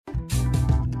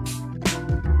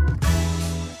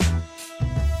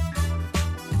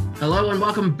Hello and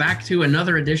welcome back to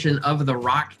another edition of the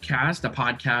RockCast, a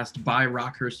podcast by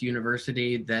Rockhurst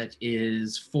University that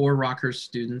is for Rockhurst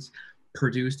students,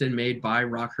 produced and made by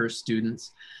Rockhurst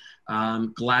students.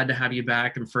 Glad to have you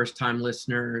back, and first-time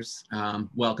listeners,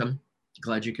 welcome.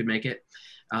 Glad you could make it.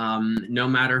 No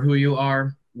matter who you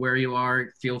are, where you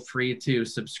are, feel free to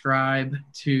subscribe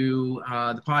to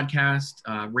the podcast,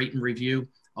 rate and review,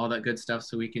 all that good stuff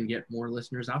so we can get more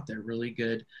listeners out there. Really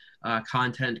good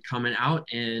content coming out,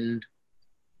 and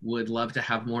would love to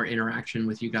have more interaction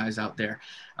with you guys out there.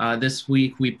 This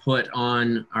week we put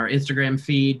on our Instagram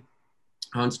feed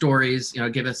on stories,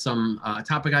 give us some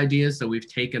topic ideas. So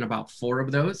we've taken about 4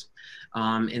 of those.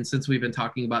 And since we've been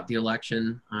talking about the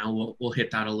election, we'll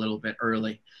hit that a little bit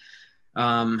early.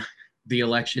 The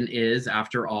election is,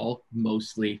 after all,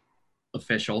 mostly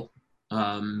official,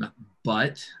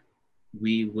 but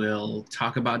we will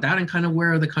talk about that and kind of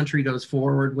where the country goes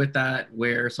forward with that,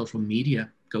 where social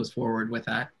media goes forward with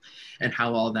that, and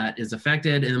how all that is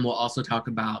affected. And then we'll also talk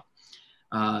about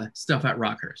stuff at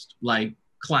Rockhurst, like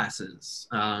classes,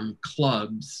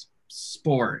 clubs,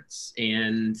 sports,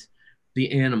 and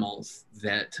the animals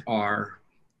that are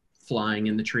flying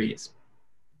in the trees.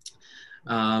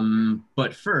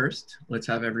 But first, let's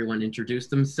have everyone introduce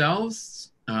themselves.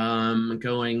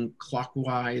 Going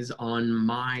clockwise on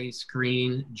my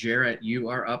screen. Jarrett, you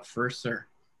are up first, sir.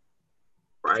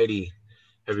 Righty.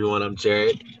 Everyone, I'm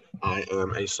Jarrett. I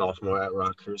am a sophomore at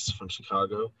Rockhurst from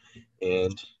Chicago,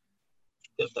 and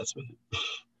yep, that's me.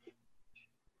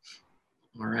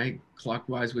 All right,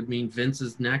 clockwise would mean Vince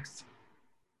is next.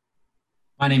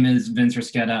 My name is Vince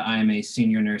Risqueta. I am a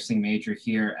senior nursing major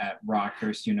here at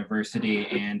Rockhurst University,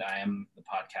 and I am the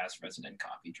podcast resident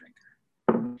coffee drinker.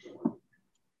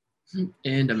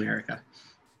 And America.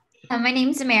 My name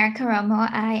is America Romo.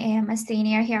 I am a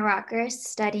senior here at Rockhurst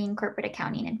studying corporate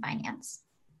accounting and finance.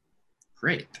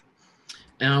 Great.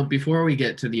 Now, before we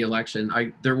get to the election,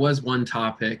 there was one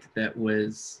topic that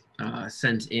was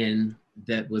sent in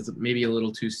that was maybe a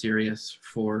little too serious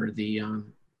for the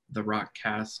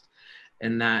RockCast,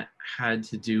 and that had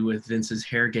to do with Vince's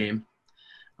hair game.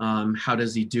 How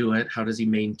does he do it? How does he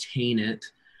maintain it?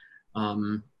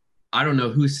 I don't know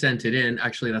who sent it in.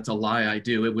 Actually, that's a lie. I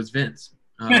do. It was Vince.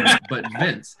 But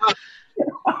Vince,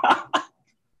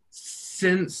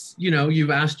 since, you've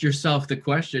asked yourself the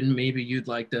question, maybe you'd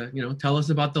like to, tell us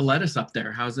about the lettuce up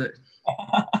there. How's it?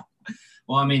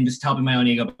 Well, I mean, just helping my own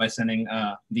ego by sending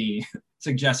the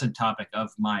suggested topic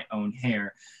of my own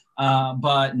hair.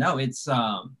 But no, it's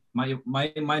my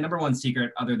number one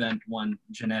secret, other than one,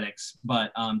 genetics,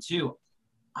 but 2,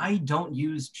 I don't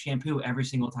use shampoo every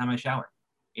single time I shower.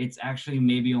 It's actually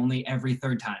maybe only every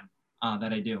 3rd time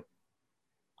that I do.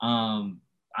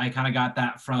 I kind of got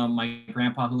that from my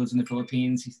grandpa who lives in the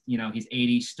Philippines. He's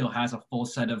 80, still has a full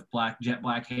set of jet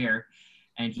black hair,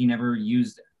 and he never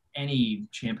used any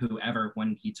shampoo ever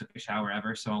when he took a shower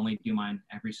ever. So I only do mine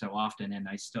every so often, and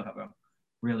I still have a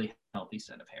really healthy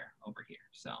set of hair over here.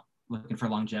 So looking for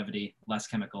longevity, less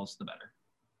chemicals, the better.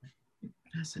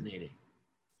 Fascinating.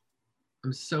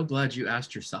 I'm so glad you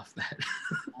asked yourself that.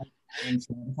 I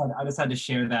just had to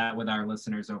share that with our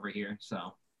listeners over here.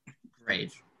 So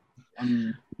great.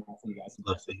 You guys.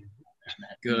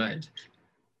 Good.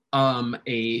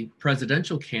 A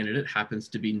presidential candidate happens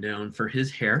to be known for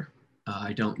his hair.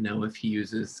 I don't know if he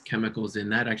uses chemicals in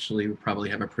that. Actually, we probably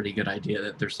have a pretty good idea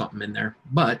that there's something in there.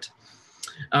 But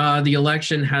the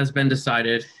election has been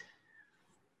decided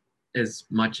as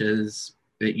much as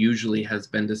it usually has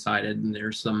been decided, and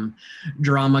there's some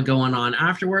drama going on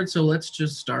afterwards. So let's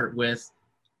just start with,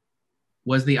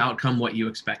 was the outcome what you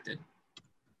expected?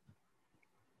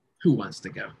 Who wants to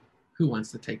go? Who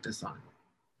wants to take this on?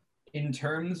 In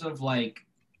terms of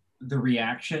the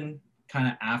reaction kind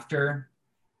of after,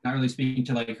 not really speaking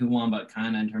to who won, but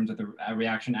kind of in terms of the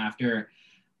reaction after,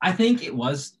 I think it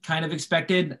was kind of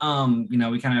expected.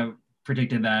 We kind of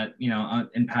predicted that,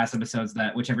 in past episodes,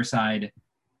 that whichever side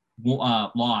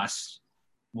lost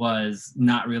was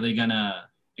not really gonna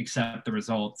accept the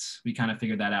results. We kind of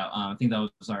figured that out. I think those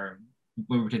are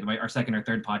our second or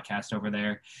third podcast over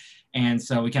there. And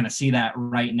so we kind of see that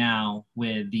right now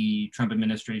with the Trump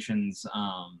administration's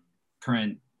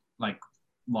current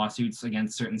lawsuits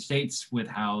against certain states with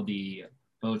how the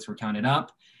votes were counted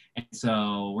up. And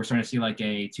so we're starting to see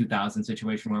a 2000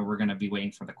 situation where we're going to be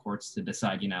waiting for the courts to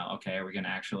decide, okay, are we going to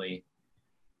actually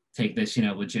take this,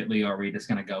 legitly, or are we just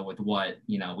going to go with what,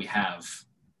 we have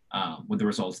with the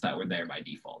results that were there by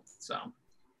default? So.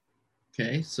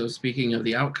 Okay, so speaking of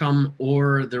the outcome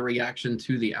or the reaction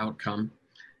to the outcome,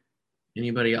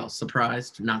 anybody else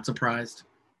surprised, not surprised?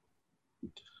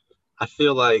 I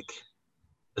feel like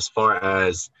as far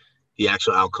as the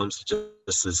actual outcomes,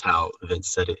 just as how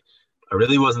Vince said it, I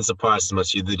really wasn't surprised as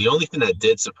much either. The only thing that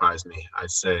did surprise me,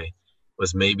 I'd say,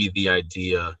 was maybe the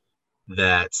idea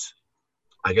that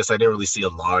I guess I didn't really see a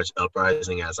large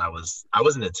uprising as I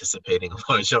wasn't anticipating a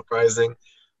large uprising,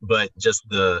 but just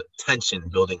the tension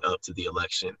building up to the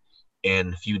election.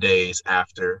 And a few days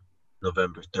after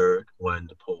November 3rd, when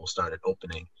the polls started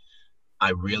opening,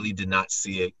 I really did not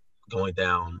see it going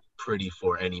down pretty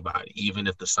for anybody, even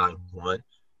if the side won.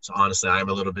 So honestly, I'm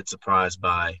a little bit surprised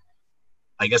by,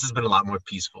 I guess it's been a lot more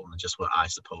peaceful than just what I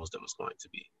supposed it was going to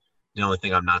be. The only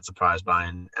thing I'm not surprised by,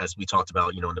 and as we talked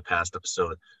about, in the past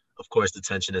episode, of course, the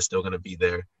tension is still going to be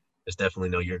there. There's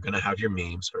definitely you're going to have your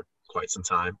memes for quite some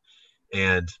time.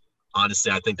 And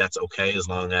honestly, I think that's okay as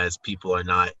long as people are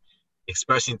not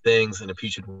expressing things in a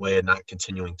putrid way and not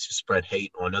continuing to spread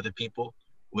hate on other people,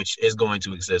 which is going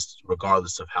to exist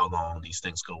regardless of how long these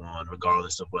things go on,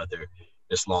 regardless of whether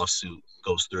this lawsuit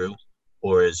goes through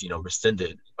or is,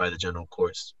 rescinded by the general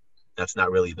courts. That's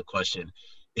not really the question.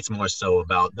 It's more so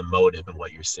about the motive and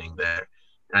what you're seeing there.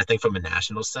 And I think from a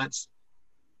national sense,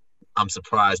 I'm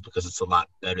surprised because it's a lot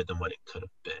better than what it could have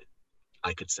been.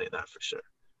 I could say that for sure.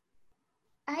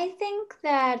 I think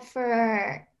that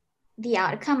for the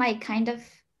outcome, I kind of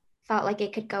felt like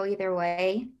it could go either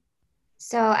way.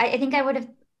 So I think I would have,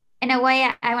 in a way,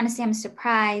 I want to say I'm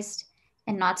surprised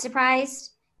and not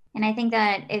surprised. And I think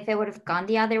that if it would have gone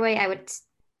the other way, I would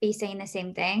be saying the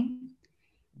same thing,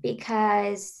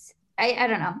 because I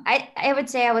don't know. I would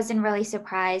say I wasn't really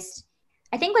surprised.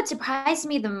 I think what surprised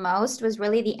me the most was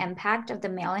really the impact of the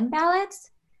mail-in ballots.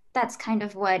 That's kind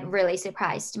of what really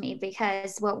surprised me,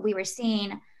 because what we were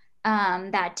seeing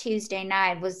that Tuesday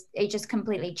night it just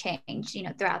completely changed,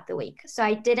 throughout the week. So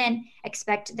I didn't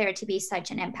expect there to be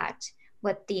such an impact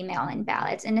with the mail-in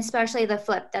ballots, and especially the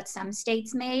flip that some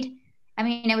states made. I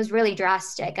mean, it was really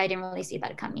drastic. I didn't really see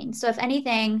that coming. So if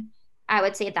anything, I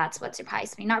would say that's what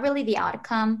surprised me, not really the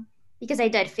outcome, because I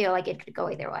did feel like it could go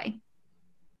either way.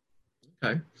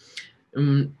 Okay.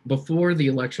 Before the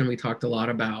election, we talked a lot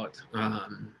about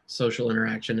social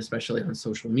interaction, especially on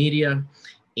social media,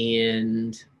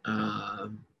 and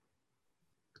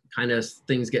kind of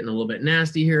things getting a little bit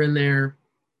nasty here and there.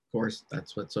 Of course,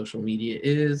 that's what social media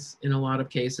is in a lot of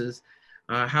cases.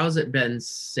 How's it been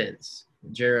since?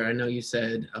 Jared, I know you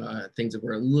said things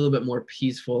were a little bit more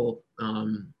peaceful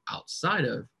outside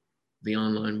of the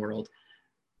online world,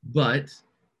 but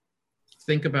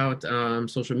think about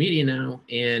social media now,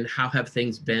 and how have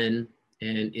things been,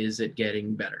 and is it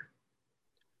getting better?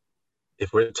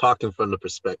 If we're talking from the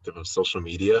perspective of social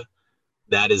media,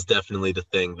 that is definitely the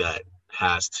thing that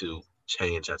has to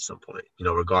change at some point,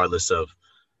 regardless of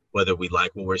whether we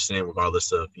like what we're seeing,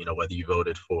 regardless of, whether you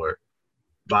voted for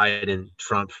Biden,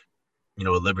 Trump, a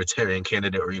libertarian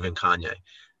candidate, or even Kanye.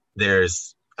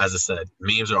 There's, as I said,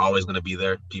 memes are always going to be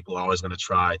there. People are always going to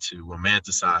try to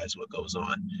romanticize what goes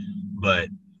on, but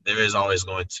there is always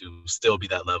going to still be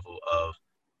that level of,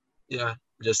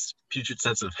 just putrid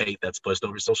sense of hate that's pushed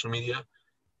over social media.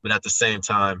 But at the same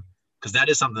time, because that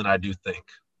is something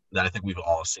that I think we've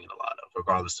all seen a lot of,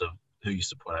 regardless of who you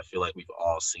support. I feel like we've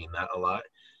all seen that a lot.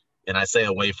 And I say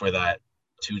a way for that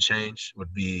to change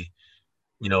would be,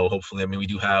 hopefully, we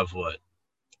do have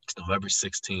it's November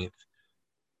 16th.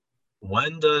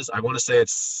 I want to say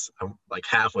it's like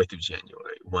halfway through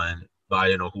January when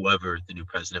Biden or whoever the new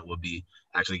president will be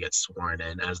actually gets sworn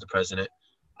in as the president.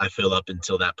 I feel up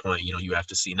until that point, you have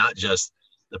to see not just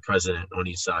the president on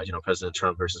each side, President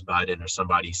Trump versus Biden, or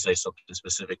somebody say something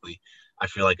specifically. I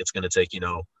feel like it's going to take,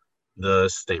 the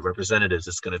state representatives.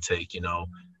 It's going to take,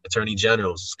 attorney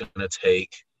generals. It's going to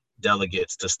take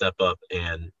delegates to step up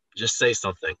and just say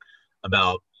something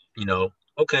about,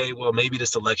 okay, well, maybe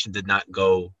this election did not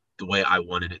go the way I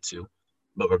wanted it to,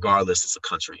 but regardless, it's a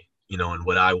country, and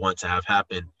what I want to have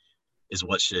happen is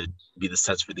what should be the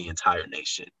sense for the entire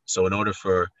nation. So in order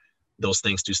for those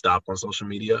things to stop on social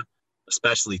media,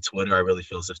 especially Twitter, I really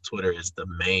feel as if Twitter is the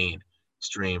main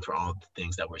stream for all the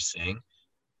things that we're seeing.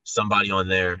 Somebody on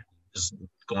there is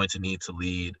going to need to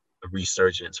lead a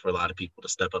resurgence for a lot of people to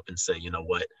step up and say, you know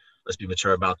what, let's be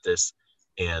mature about this.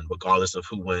 And regardless of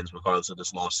who wins, regardless of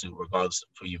this lawsuit, regardless of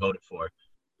who you voted for,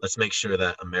 let's make sure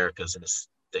that America is in a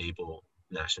stable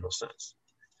national sense.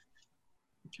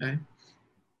 Okay.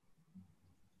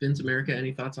 Vince, America,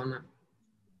 any thoughts on that?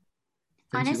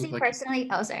 Vince, Honestly, personally,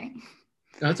 sorry.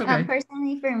 That's okay.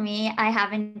 Personally, for me, I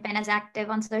haven't been as active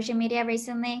on social media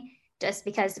recently, just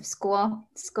because of school.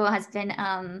 School has been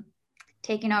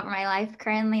taking over my life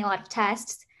currently, a lot of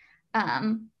tests.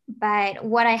 But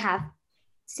what I have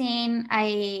seen,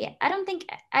 I didn't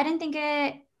think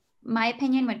it, my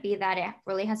opinion would be that it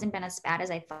really hasn't been as bad as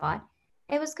I thought.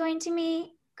 it was going to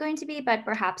be, but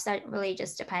perhaps that really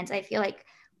just depends. I feel like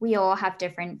we all have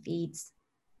different feeds,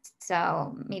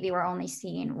 so maybe we're only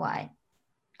seeing what,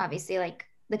 obviously, like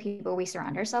the people we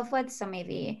surround ourselves with. So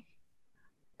maybe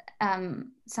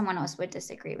someone else would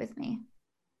disagree with me.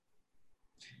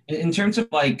 In terms of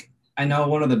like, I know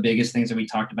one of the biggest things that we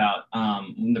talked about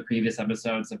in the previous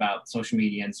episodes about social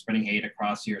media and spreading hate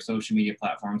across your social media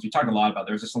platforms. We talked a lot about,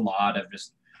 there's just a lot of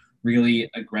just really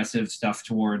aggressive stuff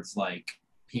towards like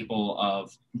people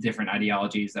of different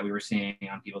ideologies that we were seeing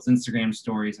on people's Instagram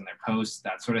stories and their posts,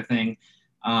 that sort of thing.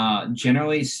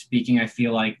 Generally speaking, I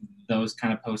feel like those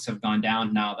kind of posts have gone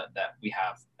down now that we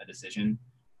have a decision.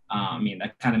 I mean,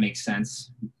 that kind of makes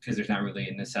sense because there's not really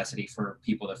a necessity for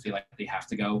people to feel like they have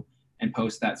to go and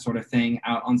post that sort of thing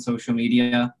out on social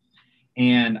media.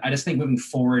 And I just think moving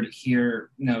forward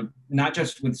here, you know, not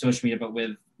just with social media, but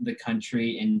with the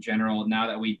country in general, now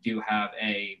that we do have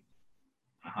a,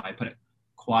 how I put it,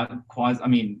 I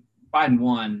mean, Biden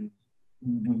won,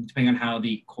 depending on how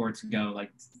the courts go,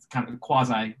 like kind of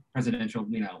quasi-presidential,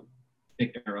 you know,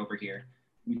 victor over here.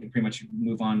 We can pretty much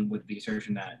move on with the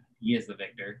assertion that he is the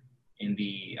victor in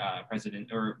the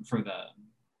president, or for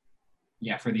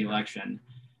the election.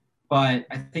 But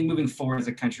I think moving forward as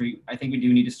a country, I think we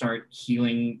do need to start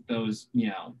healing those, you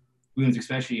know, wounds,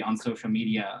 especially on social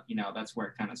media. You know, that's where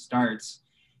it kind of starts,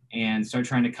 and start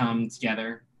trying to come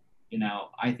together. You know,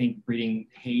 I think breeding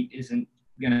hate isn't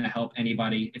going to help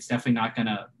anybody. It's definitely not going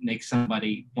to make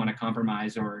somebody want to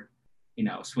compromise or, you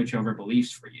know, switch over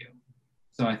beliefs for you.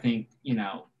 So I think, you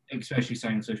know, especially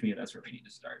starting on social media, that's where we need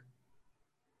to start.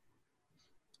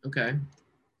 Okay.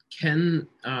 Can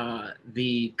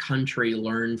the country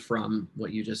learn from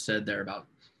what you just said there about,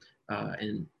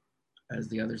 and as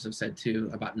the others have said too,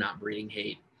 about not breeding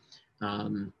hate,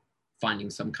 finding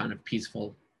some kind of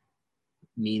peaceful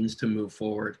means to move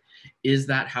forward? Is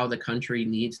that how the country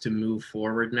needs to move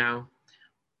forward now?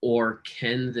 Or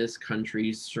can this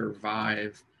country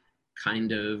survive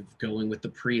kind of going with the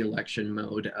pre-election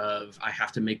mode of, I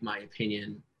have to make my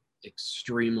opinion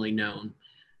extremely known,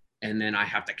 and then I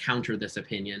have to counter this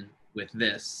opinion with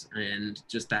this, and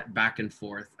just that back and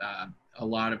forth? A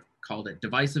lot of called it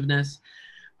divisiveness.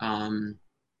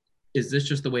 Is this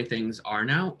just the way things are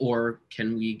now, or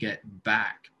can we get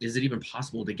back? Is it even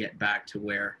possible to get back to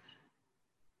where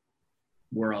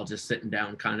we're all just sitting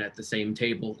down kind of at the same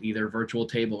table, either virtual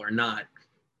table or not,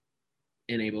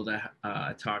 and able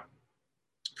to talk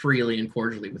freely and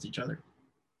cordially with each other?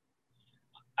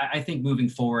 I think moving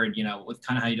forward, you know, with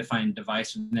kind of how you define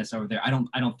divisiveness over there, I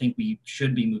don't think we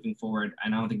should be moving forward,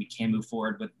 and I don't think we can move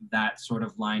forward with that sort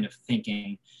of line of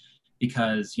thinking,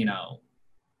 because, you know,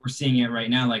 we're seeing it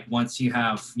right now. Like, once you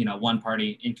have, you know, one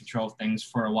party in control of things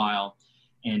for a while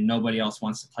and nobody else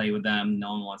wants to play with them,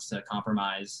 no one wants to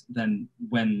compromise, then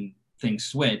when things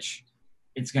switch,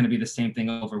 it's going to be the same thing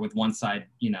over with one side,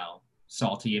 you know,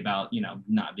 salty about, you know,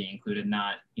 not being included,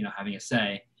 not, you know, having a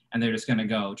say, and they're just going to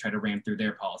go try to ram through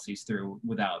their policies through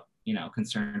without, you know,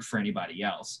 concern for anybody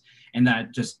else. And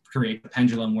that just creates a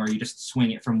pendulum where you just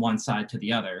swing it from one side to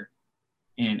the other,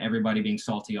 and everybody being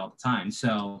salty all the time.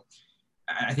 So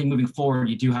I think moving forward,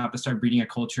 you do have to start breeding a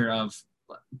culture of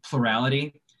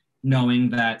plurality, knowing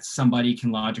that somebody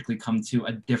can logically come to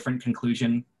a different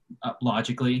conclusion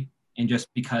logically. And just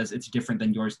because it's different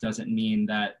than yours doesn't mean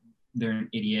that they're an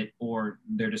idiot, or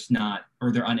they're just not,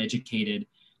 or they're uneducated.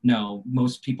 No,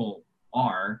 most people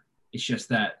are. It's just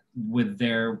that with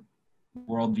their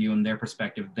worldview and their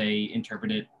perspective, they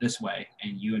interpret it this way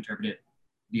and you interpret it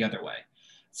the other way.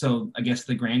 So I guess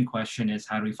the grand question is,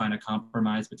 how do we find a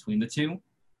compromise between the two?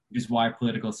 Which is why our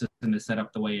political system is set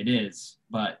up the way it is.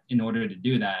 But in order to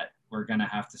do that, we're going to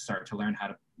have to start to learn how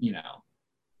to, you know,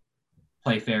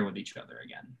 play fair with each other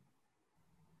again.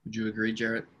 Would you agree,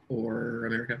 Jarrett or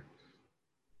America?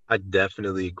 I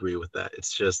definitely agree with that.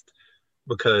 It's just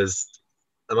because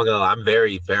I'm not gonna lie, I'm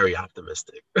very, very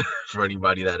optimistic for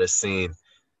anybody that has seen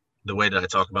the way that I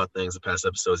talk about things the past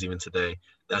episodes, even today.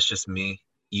 That's just me.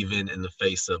 Even in the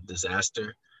face of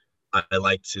disaster, I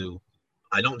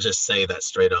don't just say that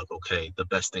straight up, okay, the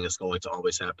best thing is going to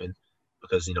always happen,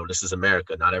 because, you know, this is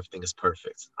America. Not everything is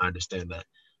perfect. I understand that.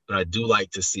 But I do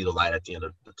like to see the light at the end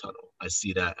of the tunnel. I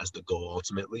see that as the goal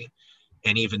ultimately.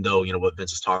 And even though, you know, what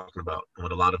Vince is talking about, and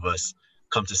what a lot of us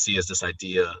come to see as this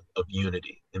idea of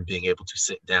unity and being able to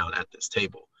sit down at this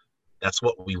table, that's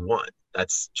what we want.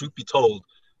 That's, truth be told,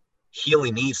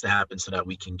 healing needs to happen so that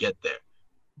we can get there.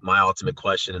 My ultimate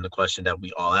question, and the question that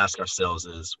we all ask ourselves,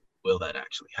 is, will that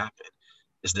actually happen?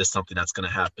 Is this something that's going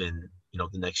to happen, you know,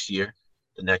 the next year,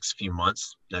 the next few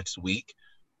months, next week?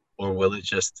 Or will it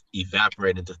just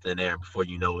evaporate into thin air? Before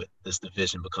you know it, this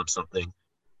division becomes something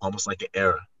almost like an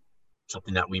era,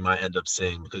 something that we might end up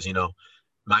seeing. Because, you know,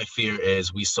 my fear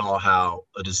is we saw how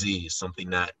a disease, something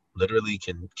that literally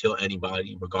can kill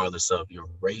anybody, regardless of your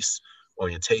race,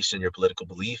 orientation, your political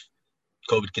belief,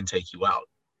 COVID can take you out,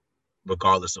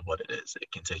 regardless of what it is.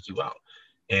 It can take you out.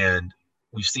 And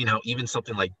we've seen how even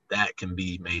something like that can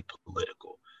be made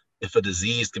political. If a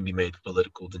disease can be made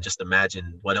political, then just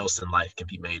imagine what else in life can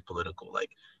be made political. Like,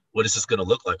 what is this going to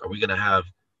look like? Are we going to have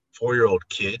 4-year-old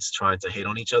kids trying to hate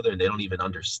on each other and they don't even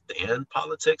understand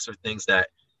politics or things that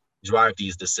drive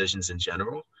these decisions in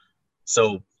general?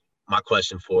 So my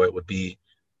question for it would be,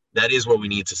 that is what we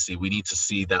need to see. We need to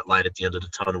see that light at the end of the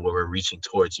tunnel where we're reaching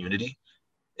towards unity.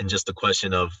 And just the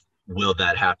question of, will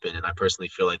that happen? And I personally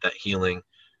feel like that healing,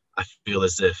 I feel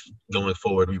as if going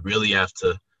forward, we really have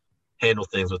to handle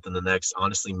things within the next,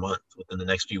 honestly, month, within the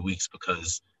next few weeks,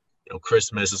 because, you know,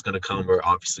 Christmas is going to come. We're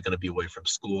obviously going to be away from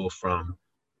school from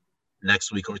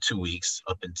next week or 2 weeks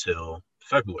up until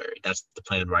February. That's the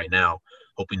plan right now,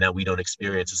 hoping that we don't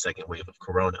experience a second wave of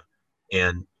Corona.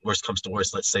 And worst comes to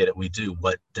worst, let's say that we do.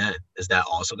 What then? Is that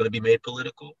also going to be made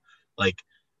political? Like,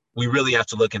 we really have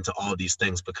to look into all of these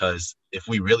things, because if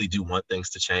we really do want things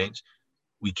to change,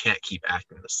 we can't keep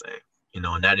acting the same, you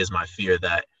know. And that is my fear,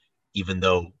 that even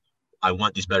though I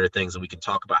want these better things and we can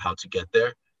talk about how to get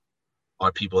there,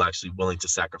 are people actually willing to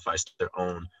sacrifice their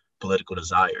own political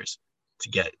desires to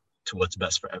get to what's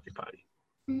best for everybody?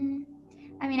 Mhm.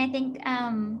 I mean, I think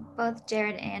both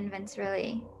Jared and Vince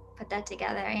really put that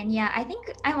together. And yeah, I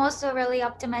think I'm also really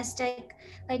optimistic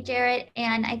like Jared.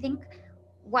 And I think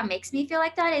what makes me feel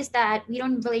like that is that we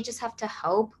don't really just have to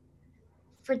hope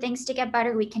for things to get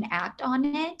better. We can act on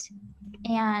it.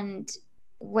 And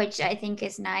which I think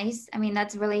is nice. I mean,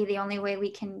 that's really the only way we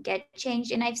can get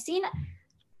change. And I've seen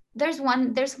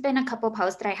there's been a couple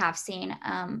posts that I have seen,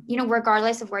 you know,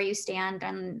 regardless of where you stand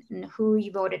and who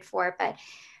you voted for, but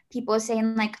people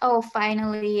saying like, oh,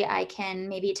 finally I can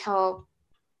maybe tell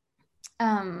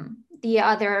the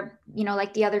other, you know,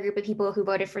 like the other group of people who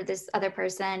voted for this other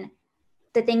person,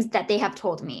 the things that they have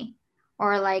told me,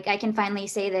 or like I can finally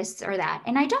say this or that.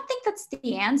 And I don't think that's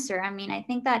the answer. I mean, I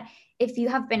think that if you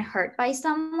have been hurt by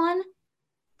someone,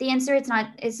 the answer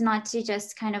is not to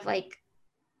just kind of like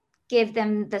give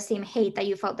them the same hate that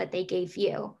you felt that they gave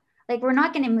you. Like, we're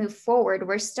not going to move forward.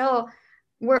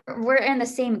 We're in the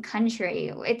same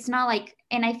country. It's not like,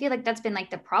 and I feel like that's been like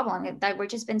the problem, that we're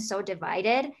just been so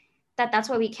divided that's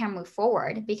why we can't move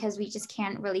forward, because we just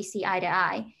can't really see eye to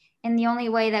eye. And the only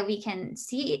way that we can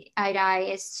see eye to eye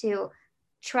is to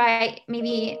try,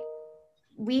 maybe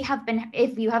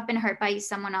if you have been hurt by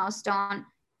someone else, don't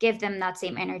give them that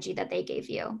same energy that they gave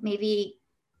you. Maybe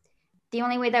the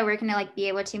only way that we're going to like be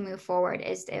able to move forward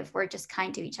is if we're just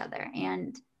kind to each other.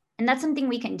 And that's something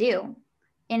we can do.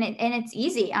 And it's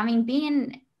easy. I mean,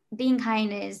 being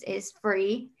kind is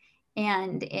free,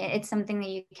 and it's something that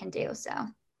you can do. So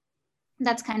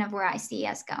that's kind of where I see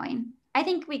us going. I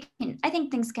think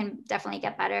things can definitely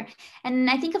get better. And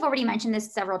I think I've already mentioned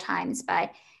this several times,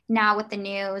 but now with the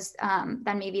news,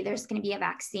 that maybe there's going to be a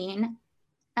vaccine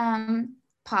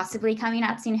possibly coming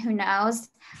out soon, who knows?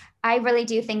 I really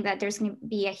do think that there's going to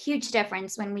be a huge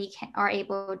difference when we are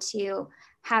able to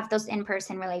have those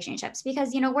in-person relationships,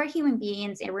 because, you know, we're human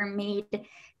beings and we're made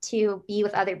to be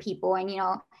with other people and, you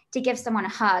know, to give someone a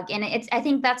hug. And I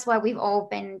think that's why we've all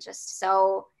been just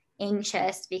so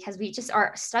anxious, because we just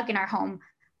are stuck in our home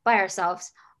by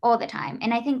ourselves all the time.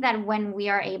 And I think that when we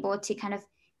are able to kind of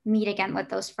meet again with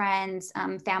those friends,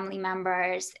 family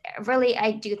members, really,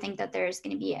 I do think that there's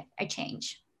going to be a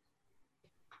change.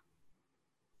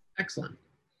 Excellent.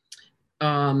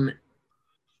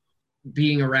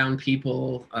 Being around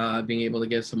people, being able to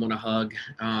give someone a hug,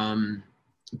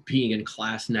 being in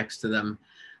class next to them,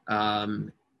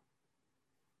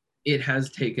 it has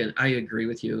taken, I agree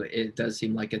with you, it does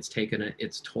seem like it's taken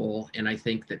its toll, and I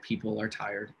think that people are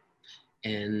tired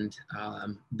and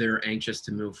they're anxious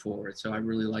to move forward. So I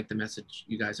really like the message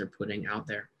you guys are putting out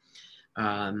there.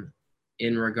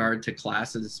 In regard to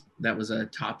classes, that was a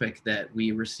topic that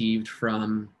we received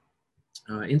from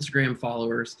Instagram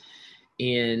followers.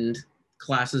 And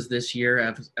classes this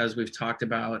year, as we've talked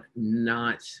about,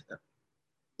 not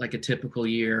like a typical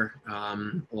year. A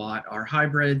lot are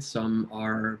hybrid, some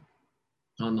are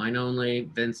online only.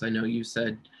 Vince, I know you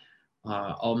said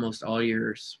almost all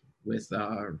years with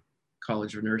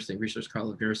College of Nursing, Research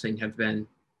College of Nursing, have been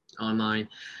online.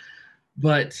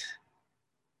 But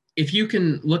if you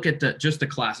can look at just the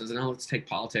classes, and now let's take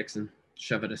politics and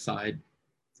shove it aside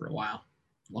for a while,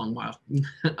 long while.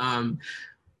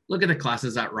 Look at the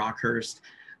classes at Rockhurst.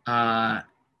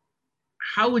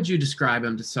 how would you describe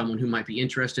them to someone who might be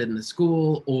interested in the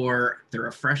school, or they're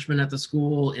a freshman at the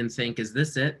school and think, is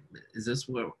this it? Is this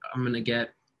what I'm going to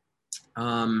get?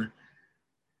 Kind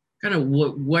of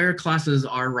where classes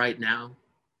are right now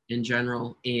in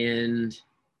general, and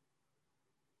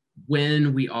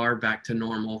when we are back to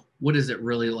normal, what is it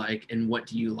really like, and what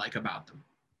do you like about them?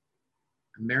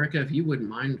 America, if you wouldn't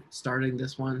mind starting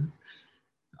this one.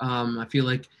 I feel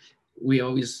like we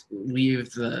always leave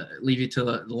you to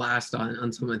the last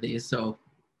on some of these, so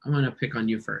I'm gonna pick on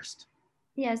you first.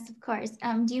 Yes, of course.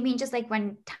 Do you mean just like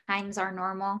when times are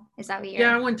normal? Is that what you're?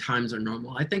 Yeah, when times are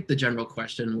normal. I think the general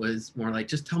question was more like,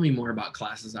 just tell me more about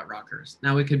classes at Rockhurst.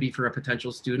 Now, it could be for a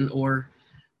potential student, or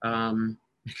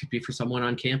it could be for someone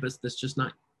on campus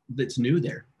that's new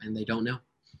there and they don't know.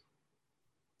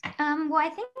 Well, I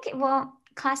think,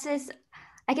 classes,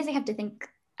 I guess I have to think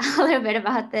a little bit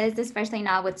about this, especially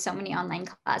now with so many online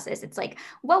classes. It's like,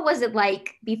 what was it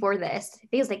like before this? It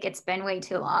feels like it's been way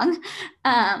too long.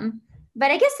 But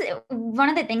I guess one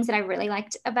of the things that I really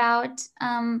liked about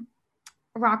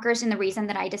Rockhurst, and the reason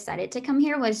that I decided to come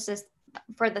here, was just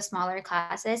for the smaller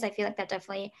classes. I feel like that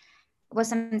definitely was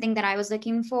something that I was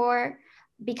looking for,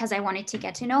 because I wanted to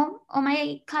get to know all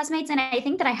my classmates. And I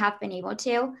think that I have been able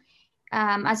to,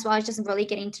 as well as just really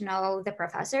getting to know the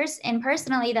professors. And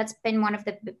personally, that's been one of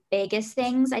the biggest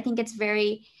things. I think it's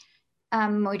very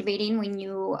motivating when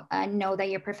you know that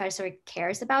your professor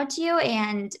cares about you.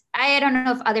 And I don't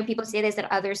know if other people say this at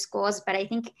other schools, but I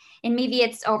think, and maybe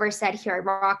it's oversaid here at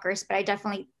Rockhurst, but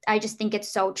I just think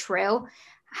it's so true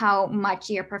how much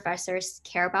your professors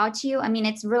care about you. I mean,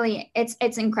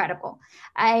 it's incredible.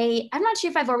 I'm not sure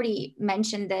if I've already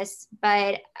mentioned this,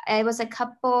 but it was I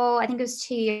think it was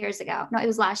 2 years ago. No, it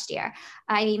was last year.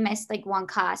 I missed like one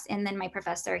class, and then my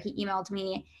professor, he emailed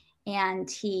me, and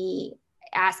he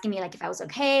asking me like if I was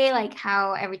okay, like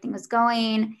how everything was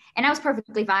going. And I was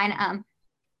perfectly fine.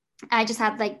 I just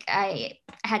had I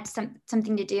had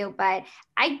something to do, but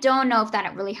I don't know if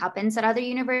that really happens at other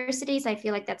universities. I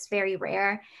feel like that's very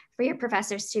rare for your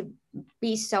professors to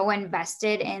be so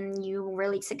invested in you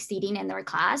really succeeding in their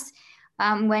class.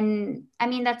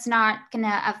 That's not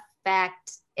gonna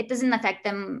it doesn't affect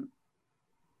them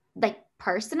like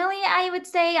personally, I would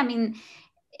say. I mean,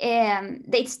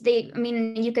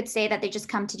 you could say that they just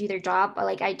come to do their job, but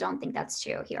like I don't think that's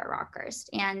true here at Rockhurst.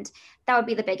 And that would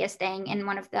be the biggest thing. And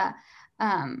one of the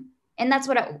and that's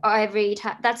what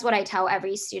I tell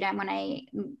every student when I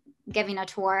giving a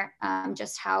tour,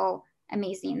 just how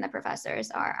amazing the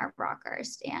professors are at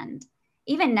Rockhurst. And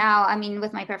even now, I mean,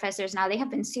 with my professors now, they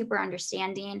have been super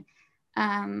understanding,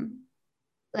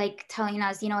 like telling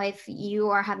us, if you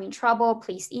are having trouble,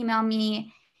 please email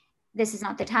me. This is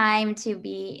not the time to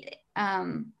be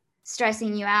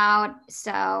stressing you out.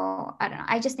 So I don't know.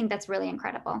 I just think that's really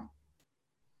incredible.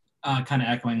 Kind of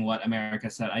echoing what America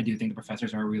said, I do think the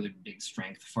professors are a really big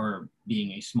strength for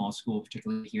being a small school,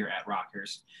 particularly here at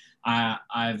Rockhurst.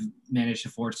 I've managed to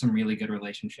forge some really good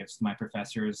relationships with my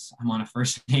professors. I'm on a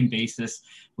first name basis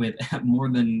with more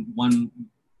than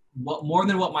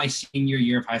what my senior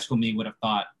year of high school me would have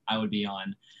thought I would be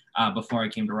on. Before I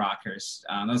came to Rockhurst.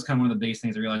 That was kind of one of the biggest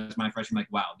things I realized my freshman,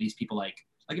 like, wow, these people, like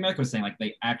America was saying, like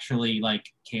they actually like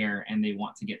care and they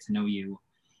want to get to know you.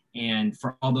 And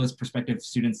for all those prospective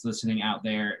students listening out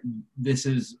there, this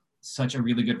is such a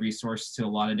really good resource to a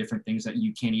lot of different things that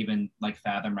you can't even like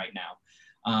fathom right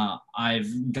now.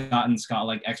 I've gotten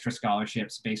extra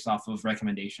scholarships based off of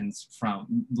recommendations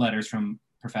from letters from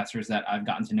professors that I've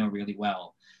gotten to know really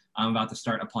well. I'm about to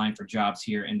start applying for jobs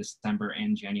here in December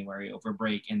and January over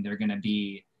break, and they're going to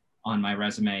be on my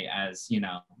resume as,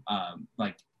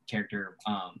 like character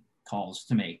calls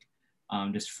to make,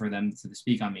 just for them to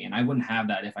speak on me. And I wouldn't have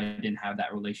that if I didn't have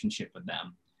that relationship with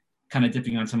them. Kind of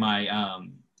dipping onto my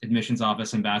admissions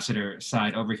office ambassador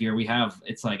side over here,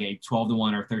 it's like a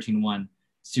 12-to-1 or 13-to-1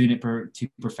 student to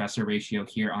professor ratio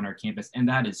here on our campus. And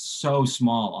that is so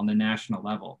small on the national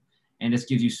level. And this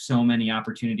gives you so many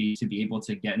opportunities to be able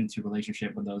to get into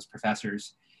relationship with those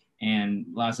professors and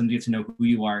allows them to get to know who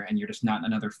you are, and you're just not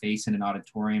another face in an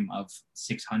auditorium of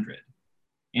 600.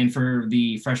 And for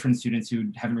the freshman students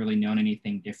who haven't really known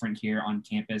anything different here on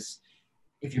campus,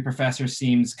 if your professor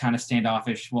seems kind of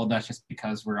standoffish, well, that's just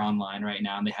because we're online right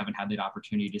now and they haven't had the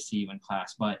opportunity to see you in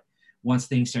class. But once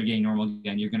things start getting normal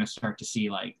again, you're going to start to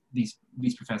see like these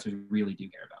professors really do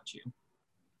care about you.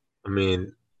 I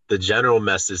mean, the general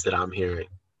message that I'm hearing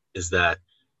is that,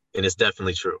 and it's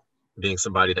definitely true, being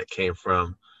somebody that came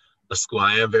from a school,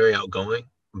 I am very outgoing,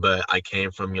 but I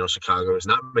came from, Chicago. There's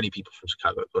not many people from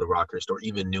Chicago that go to Rockhurst or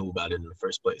even knew about it in the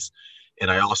first place.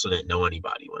 And I also didn't know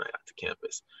anybody when I got to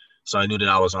campus. So I knew that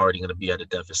I was already going to be at a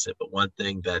deficit. But one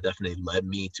thing that definitely led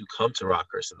me to come to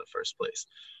Rockhurst in the first place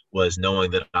was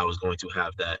knowing that I was going to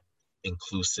have that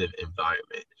inclusive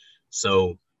environment.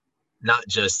 So not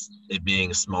just it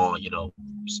being a small,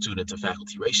 student to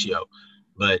faculty ratio,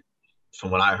 but from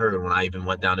what I heard when I even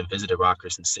went down and visited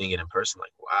Rockhurst and seeing it in person,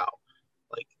 like, wow,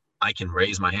 like I can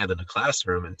raise my hand in the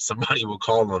classroom and somebody will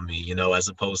call on me, as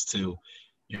opposed to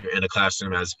you're in a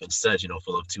classroom, as been said,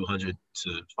 full of 200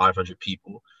 to 500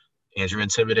 people, and you're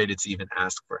intimidated to even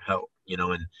ask for help,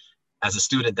 and as a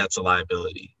student, that's a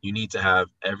liability. You need to have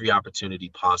every opportunity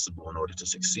possible in order to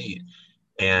succeed.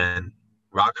 And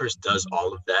Rockhurst does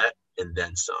all of that and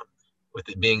then some. With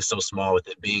it being so small, with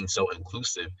it being so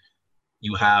inclusive,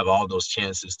 you have all those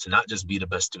chances to not just be the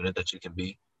best student that you can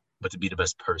be, but to be the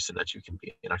best person that you can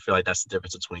be. And I feel like that's the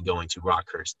difference between going to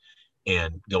Rockhurst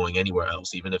and going anywhere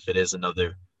else, even if it is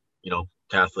another,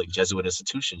 Catholic Jesuit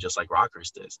institution, just like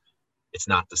Rockhurst is. It's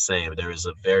not the same. There is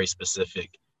a very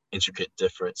specific, intricate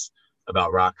difference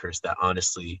about Rockhurst that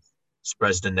honestly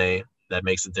spreads the name, that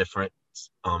makes it different,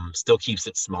 still keeps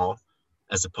it small,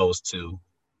 as opposed to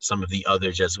some of the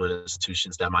other Jesuit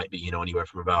institutions that might be, anywhere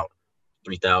from about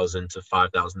 3,000 to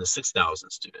 5,000 to 6,000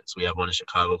 students. We have one in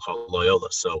Chicago called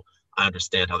Loyola, so I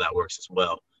understand how that works as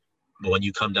well. But when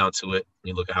you come down to it,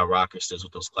 you look at how Rockhurst is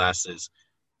with those classes,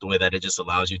 the way that it just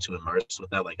allows you to immerse with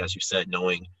that, like as you said,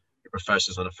 knowing your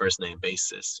professors on a first name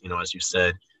basis, as you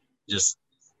said, just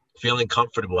feeling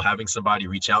comfortable, having somebody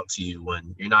reach out to you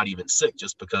when you're not even sick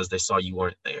just because they saw you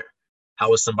weren't there.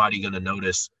 How is somebody going to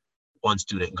notice one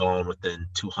student gone within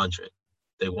 200?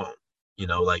 They won't.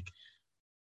 Like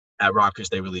at Rockhurst,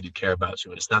 they really do care about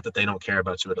you. And it's not that they don't care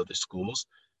about you at other schools,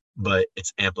 but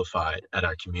it's amplified at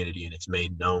our community and it's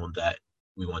made known that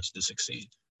we want you to succeed.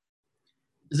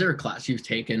 Is there a class you've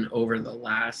taken over the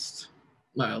last,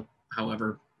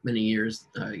 however many years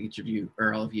each of you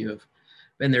or all of you have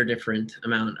been there a different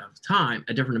amount of time?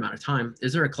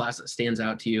 Is there a class that stands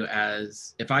out to you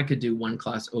as, if I could do one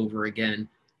class over again,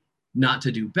 not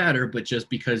to do better, but just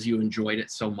because you enjoyed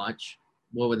it so much,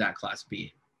 what would that class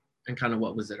be? And kind of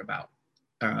what was it about?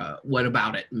 What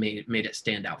about it made it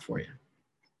stand out for you?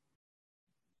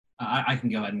 I can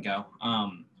go ahead and go.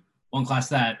 One class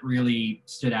that really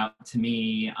stood out to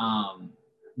me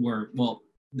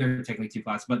there are technically two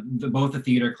classes, but both the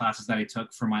theater classes that I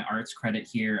took for my arts credit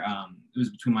here, it was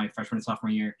between my freshman and sophomore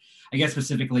year. I guess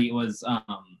specifically it was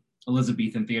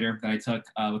Elizabethan theater that I took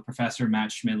with Professor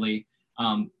Matt Schmidley.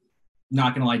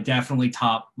 Not gonna lie, definitely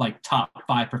top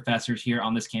 5 professors here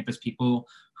on this campus. People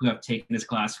who have taken this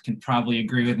class can probably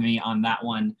agree with me on that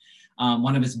one.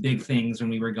 One of his big things when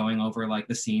we were going over like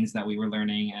the scenes that we were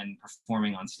learning and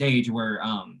performing on stage were,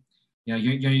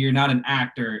 you're not an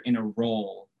actor in a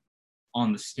role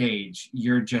on the stage.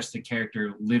 You're just a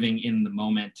character living in the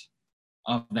moment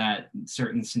of that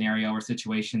certain scenario or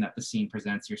situation that the scene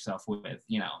presents yourself with.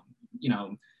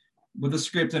 With the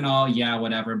script and all, yeah,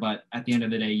 whatever. But at the end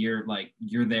of the day,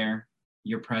 you're there,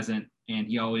 you're present, and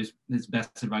his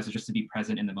best advice is just to be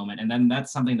present in the moment. And then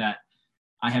that's something that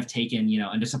I have taken,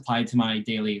 and just applied to my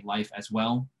daily life as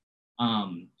well.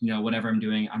 Whatever I'm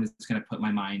doing, I'm just going to put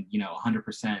my mind,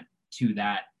 100% to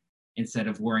that instead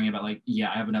of worrying about I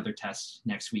have another test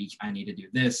next week. I need to do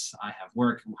this. I have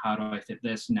work. How do I fit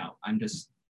this? No, I'm just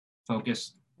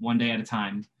focused one day at a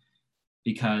time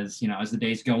because, as the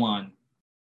days go on,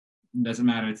 it doesn't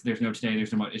matter. There's no today,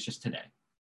 there's no tomorrow. It's just today.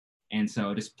 And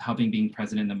so just being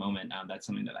present in the moment, that's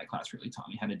something that class really taught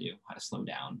me how to do, how to slow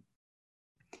down.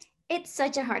 It's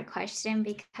such a hard question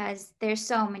because there's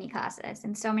so many classes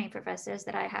and so many professors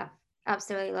that I have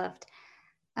absolutely loved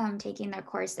taking their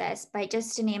courses. But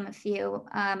just to name a few,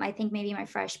 I think maybe my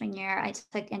freshman year, I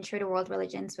took Intro to World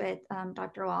Religions with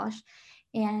Dr. Walsh,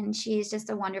 and she's just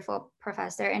a wonderful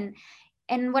professor.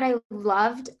 And what I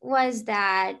loved was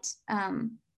that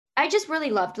I just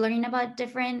really loved learning about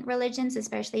different religions,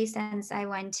 especially since I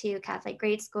went to Catholic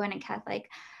grade school and a Catholic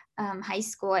high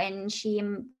school, and she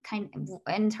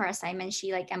in her assignment,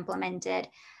 she implemented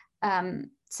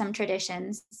some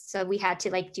traditions. So we had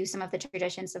to do some of the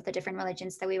traditions of the different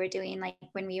religions that we were doing. Like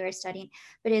when we were studying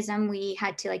Buddhism, we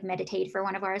had to meditate for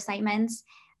one of our assignments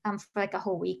for a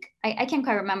whole week. I can't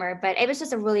quite remember, but it was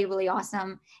just a really, really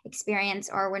awesome experience.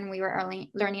 Or when we were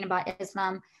learning about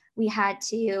Islam, we had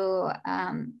to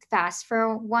fast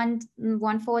for one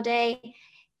full day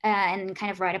and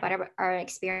kind of write about our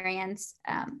experience.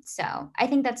 So I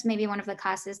think that's maybe one of the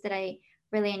classes that I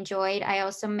really enjoyed. I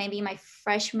also, maybe my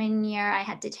freshman year, I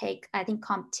had to take, I think,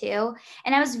 Comp 2.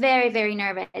 And I was very, very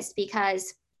nervous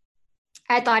because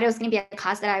I thought it was going to be a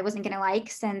class that I wasn't going to like,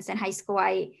 since in high school,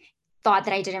 I thought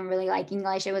that I didn't really like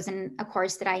English. It wasn't a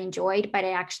course that I enjoyed, but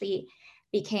I actually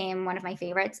became one of my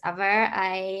favorites ever.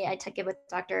 I took it with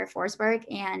Dr. Forsberg,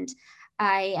 and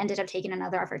I ended up taking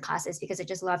another of her classes because I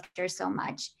just loved her so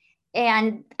much.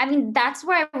 And I mean, that's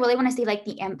where I really want to see like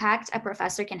the impact a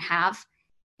professor can have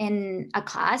in a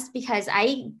class, because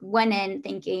I went in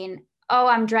thinking, oh,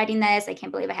 I'm dreading this. I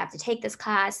can't believe I have to take this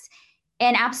class,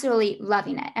 and absolutely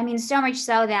loving it. I mean, so much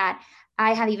so that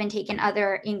I have even taken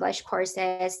other English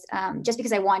courses just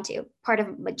because I want to, part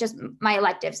of just my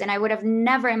electives. And I would have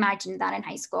never imagined that in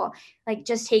high school, like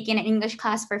just taking an English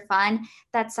class for fun.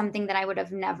 That's something that I would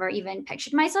have never even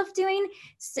pictured myself doing.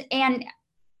 And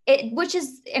which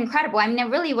is incredible. I mean, it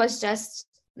really was just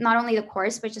not only the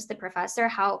course, but just the professor,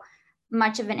 how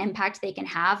much of an impact they can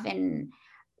have in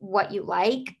what you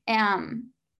like.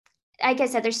 Like I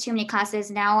said, there's too many classes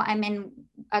now. I'm in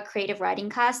a creative writing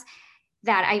class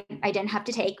that I didn't have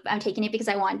to take. I'm taking it because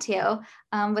I want to,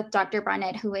 with Dr.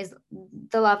 Brunnett, who is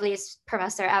the loveliest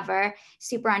professor ever,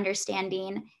 super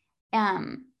understanding.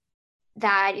 That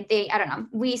I don't know,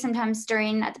 we sometimes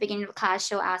at the beginning of the class,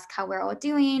 she'll ask how we're all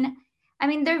doing. I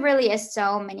mean, there really is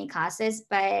so many classes,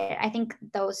 but I think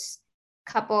those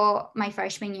couple my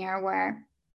freshman year where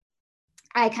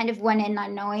I kind of went in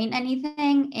not knowing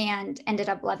anything and ended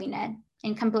up loving it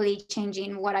and completely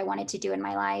changing what I wanted to do in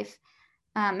my life.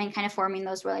 And kind of forming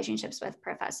those relationships with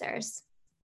professors.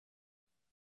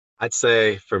 I'd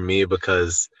say for me,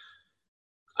 because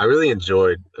I really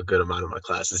enjoyed a good amount of my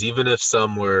classes, even if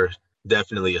some were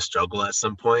definitely a struggle at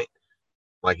some point.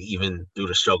 Like even through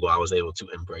the struggle, I was able to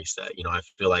embrace that. I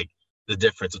feel like the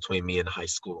difference between me in high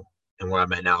school and where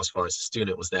I'm at now as far as a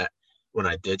student was that when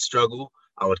I did struggle,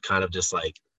 I would kind of just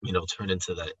like, turn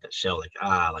into that shell, like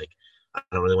I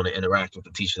don't really want to interact with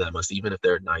the teacher that much, even if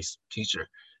they're a nice teacher.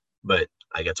 But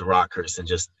I get to RockCast, and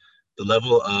just the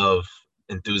level of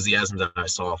enthusiasm that I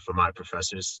saw from my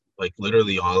professors, like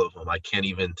literally all of them. I can't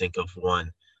even think of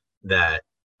one that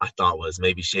I thought was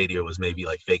maybe shady or was maybe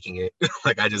like faking it.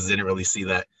 Like I just didn't really see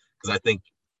that, because I think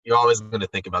you're always going to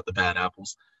think about the bad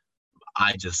apples.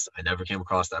 I never came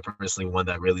across that personally. One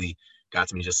that really got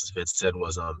to me, just as Vince said,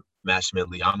 was Matt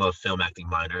Schmidley. I'm a film acting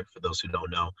minor, for those who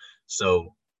don't know.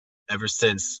 So ever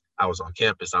since I was on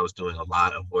campus, I was doing a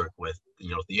lot of work with,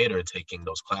 theater and taking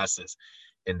those classes.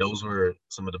 And those were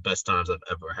some of the best times I've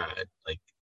ever had. Like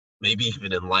maybe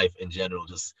even in life in general,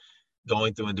 just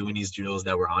going through and doing these drills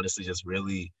that were honestly just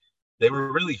they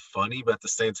were really funny, but at the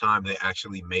same time, they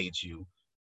actually made you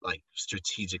like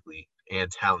strategically and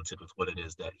talented with what it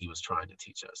is that he was trying to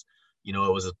teach us. It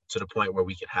was to the point where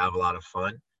we could have a lot of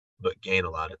fun, but gain a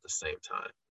lot at the same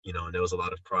time, and there was a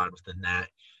lot of pride within that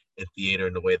in theater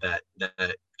and the way that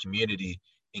community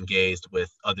engaged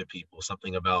with other people.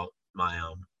 Something about my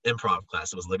improv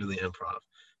class, it was literally improv.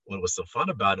 What was so fun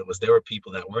about it was there were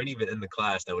people that weren't even in the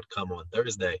class that would come on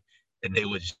Thursday, and they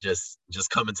would just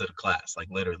come into the class. Like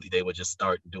literally, they would just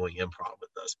start doing improv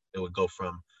with us. It would go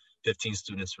from 15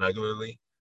 students regularly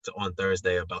to on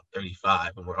Thursday about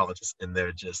 35, and we're all just in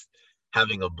there just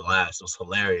having a blast. It was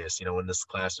hilarious, in this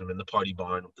classroom in the party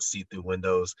barn with the see-through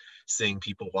windows, seeing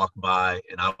people walk by,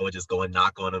 and I would just go and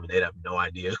knock on them, and they'd have no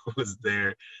idea who was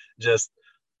there. Just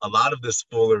a lot of this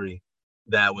foolery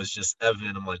that was just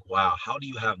evident. I'm like, wow, how do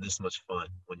you have this much fun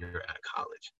when you're at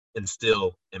college and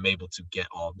still am able to get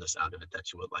all of this out of it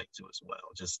that you would like to as well?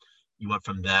 Just you went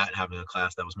from that, having a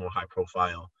class that was more high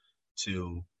profile,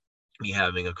 to me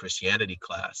having a Christianity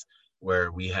class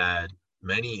where we had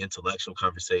many intellectual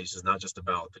conversations, not just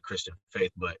about the Christian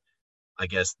faith, but I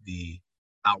guess the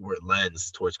outward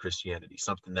lens towards Christianity,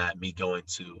 something that me going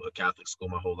to a Catholic school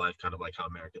my whole life, kind of like how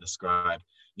America described,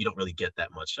 you don't really get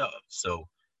that much of. So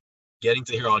getting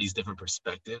to hear all these different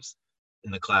perspectives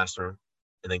in the classroom,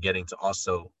 and then getting to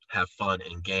also have fun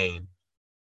and gain,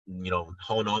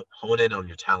 hone in on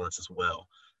your talents as well,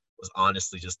 was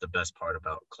honestly just the best part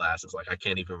about classes. Like I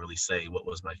can't even really say what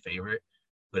was my favorite,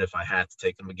 but if I had to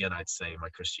take them again, I'd say my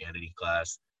Christianity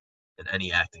class and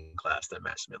any acting class that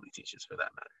Matt Schmidley teaches, for that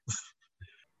matter.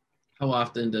 How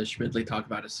often does Schmidley talk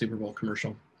about a Super Bowl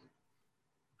commercial?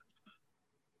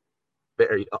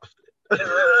 Very often.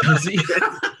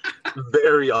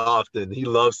 Very often. He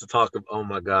loves to talk about, oh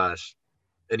my gosh.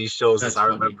 And he shows us, I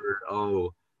remember,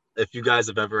 if you guys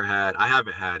have ever had, I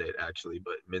haven't had it actually,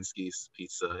 but Minsky's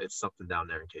Pizza, it's something down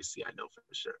there in KC, I know for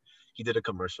sure. He did a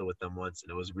commercial with them once,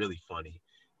 and it was really funny.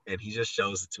 And he just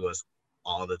shows it to us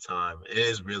all the time. It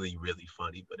is really, really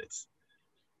funny, but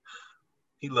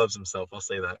he loves himself. I'll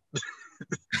say that.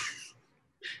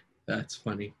 That's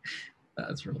funny.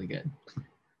 That's really good.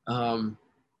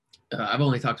 I've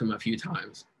only talked to him a few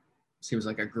times. Seems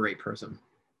like a great person.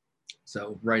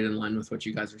 So right in line with what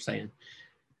you guys are saying.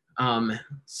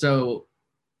 So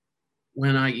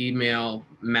when I email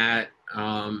Matt,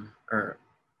 or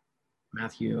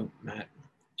Matt,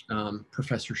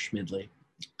 Professor Schmidley.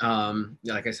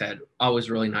 Like I said, always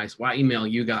really nice. Well, I email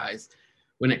you guys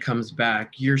when it comes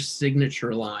back. Your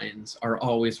signature lines are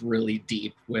always really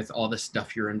deep with all the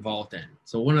stuff you're involved in.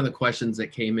 So one of the questions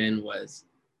that came in was,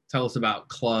 tell us about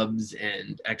clubs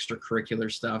and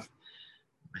extracurricular stuff.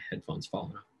 My headphones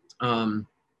falling off.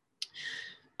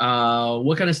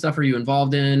 What kind of stuff are you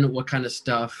involved in? What kind of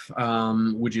stuff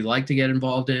would you like to get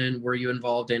involved in? Were you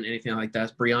involved in anything like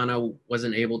that? Brianna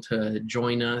wasn't able to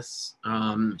join us.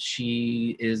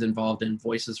 She is involved in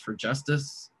Voices for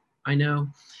Justice, I know.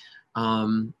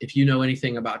 If you know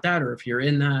anything about that, or if you're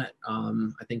in that,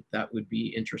 I think that would be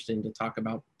interesting to talk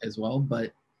about as well.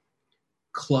 But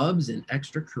clubs and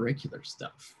extracurricular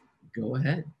stuff, go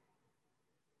ahead.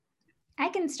 I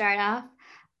can start off.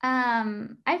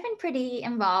 I've been pretty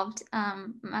involved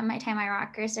on my time at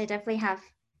RockCast. I definitely have,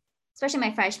 especially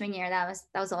my freshman year, that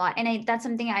was a lot. And that's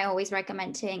something I always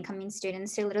recommend to incoming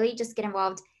students, to literally just get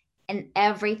involved in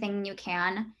everything you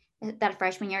can that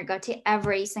freshman year. Go to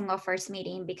every single first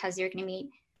meeting, because you're going to meet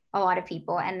a lot of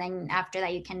people. And then after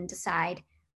that, you can decide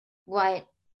what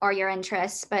are your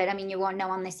interests. But I mean, you won't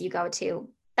know unless you go to,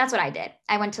 that's what I did.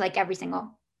 I went to like every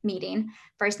single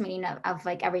first meeting of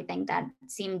like everything that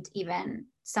seemed even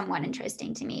somewhat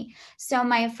interesting to me. So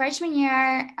my freshman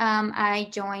year, I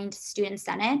joined Student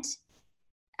Senate,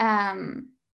 and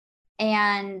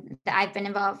I've been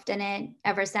involved in it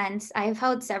ever since. I've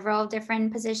held several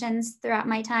different positions throughout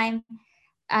my time.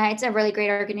 It's a really great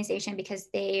organization because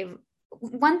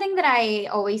one thing that I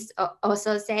always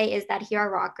also say is that here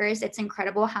at RockCast, it's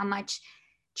incredible how much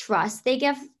trust they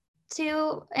give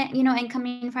to,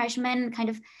 incoming freshmen. Kind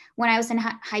of when I was in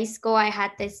high school, I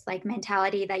had this like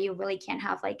mentality that you really can't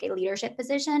have like a leadership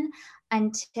position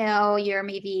until you're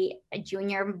maybe a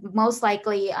junior, most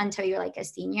likely until you're like a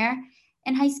senior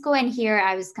in high school. And here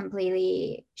I was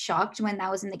completely shocked when that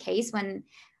wasn't the case, when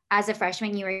as a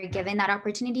freshman, you were given that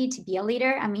opportunity to be a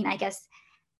leader. I mean, I guess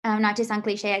not to sound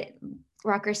cliche,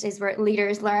 RockCast is where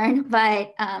leaders learn,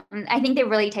 but I think they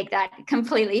really take that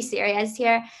completely serious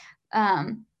here.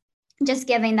 Just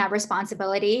giving that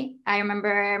responsibility. I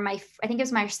remember I think it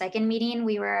was my second meeting,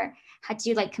 we had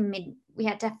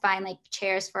to find like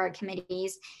chairs for our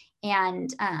committees.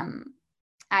 And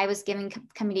I was giving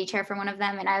committee chair for one of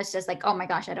them. And I was just like, oh my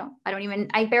gosh,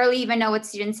 I barely even know what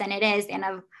Student Senate is. And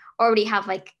I've already have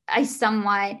like a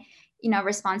somewhat,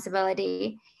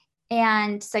 responsibility.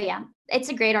 And so, yeah, it's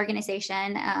a great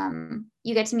organization.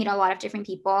 You get to meet a lot of different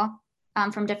people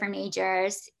from different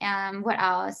majors. What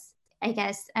else? I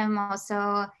guess I'm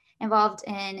also involved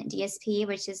in DSP,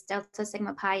 which is Delta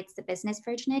Sigma Pi. It's the business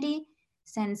fraternity,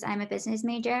 since I'm a business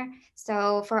major.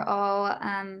 So for all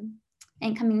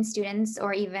incoming students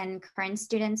or even current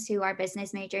students who are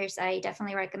business majors, I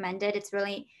definitely recommend it. It's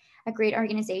really a great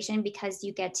organization because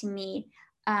you get to meet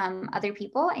other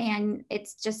people, and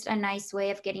it's just a nice way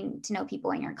of getting to know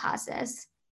people in your classes.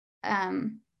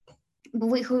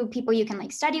 People you can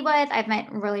like study with. I've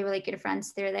met really, really good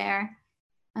friends through there.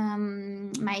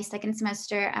 My second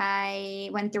semester, I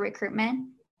went through recruitment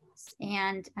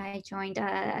and I joined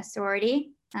a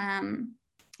sorority, and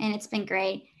it's been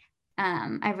great.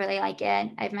 I really like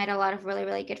it. I've met a lot of really,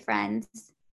 really good friends.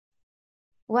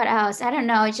 What else? I don't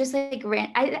know. It's just like,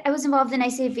 I was involved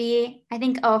in SAV. I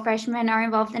think all freshmen are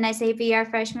involved in SAV our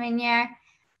freshman year.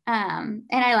 And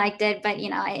I liked it, but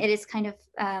it is kind of,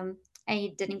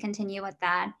 I didn't continue with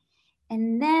that.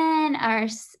 And then I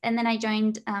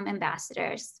joined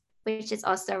Ambassadors, which is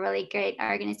also a really great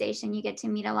organization. You get to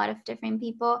meet a lot of different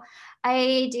people.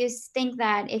 I do think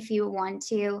that if you want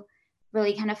to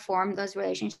really kind of form those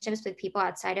relationships with people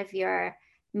outside of your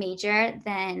major,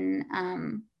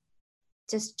 then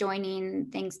just joining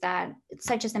things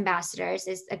such as Ambassadors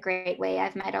is a great way.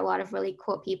 I've met a lot of really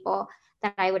cool people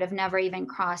that I would have never even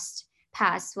crossed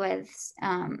paths with,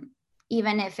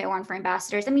 even if it weren't for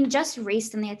Ambassadors. I mean, just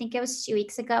recently, I think it was 2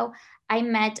 weeks ago, I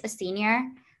met a senior.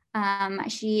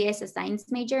 She is a science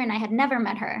major, and I had never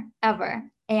met her ever.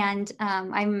 And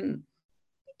I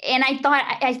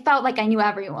felt like I knew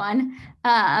everyone,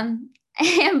 but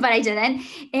I didn't.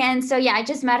 And so, yeah, I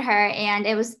just met her, and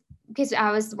it was because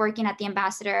I was working at the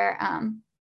Ambassador and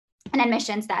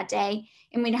admissions that day,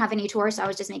 and we didn't have any tours, so I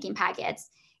was just making packets.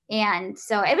 And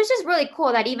so it was just really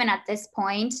cool that even at this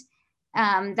point,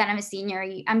 that I'm a senior,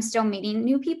 I'm still meeting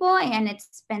new people, and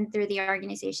it's been through the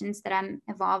organizations that I'm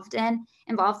involved in,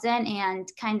 and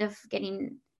kind of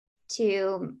getting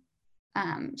to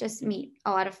just meet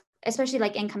a lot of, especially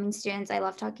like incoming students. I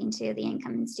love talking to the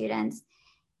incoming students.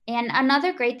 And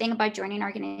another great thing about joining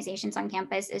organizations on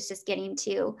campus is just getting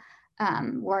to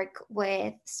work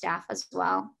with staff as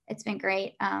well. It's been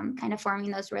great, kind of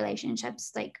forming those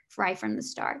relationships like right from the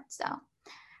start. So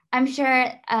I'm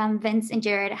sure Vince and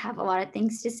Jared have a lot of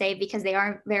things to say because they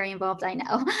are very involved, I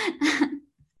know.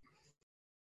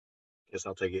 Guess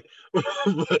I'll take it.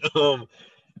 But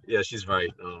yeah, she's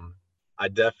right. I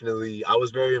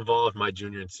was very involved my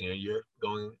junior and senior year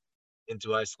going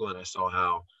into high school, and I saw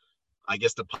how, I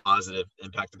guess, the positive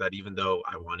impact of that, even though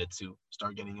I wanted to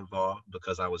start getting involved,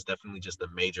 because I was definitely just a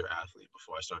major athlete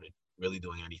before I started really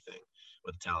doing anything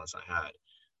with the talents I had.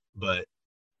 But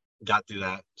got through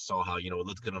that, saw how, it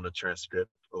looked good on the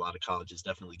transcript. A lot of colleges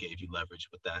definitely gave you leverage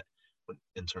with that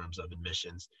in terms of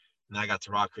admissions. And I got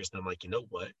to RockCast, and I'm like, you know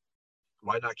what?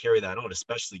 Why not carry that on,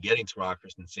 especially getting to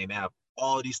RockCast and seeing they have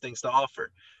all of these things to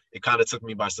offer? It kind of took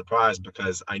me by surprise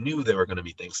because I knew there were going to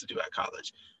be things to do at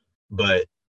college. But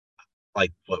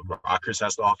like what RockCast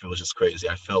has to offer was just crazy.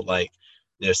 I felt like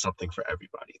there's something for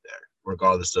everybody there,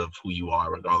 regardless of who you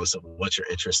are, regardless of what your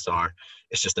interests are.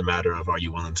 It's just a matter of, are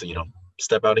you willing to,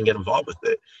 step out and get involved with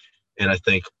it? And I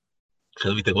think,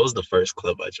 let me think, what was the first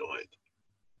club I joined?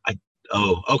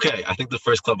 I think the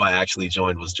first club I actually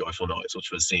joined was Joyful Noise,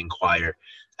 which was singing choir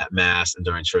at mass and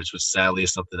during church, which sadly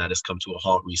is something that has come to a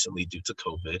halt recently due to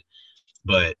COVID.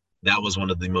 But that was one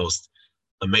of the most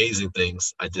amazing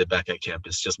things I did back at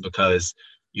campus, just because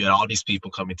you had all these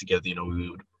people coming together. We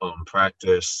would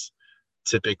practice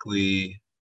typically,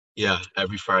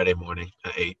 every Friday morning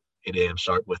at 8 a.m.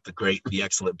 sharp with the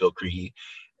excellent Bill Kriege.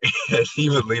 And he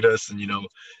would lead us in,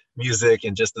 music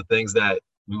and just the things that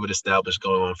we would establish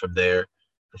going on from there,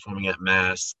 performing at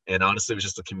mass. And honestly, it was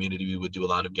just a community. We would do a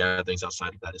lot of gatherings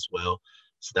outside of that as well.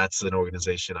 So that's an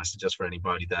organization I suggest for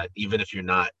anybody that, even if you're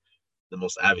not the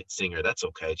most avid singer, that's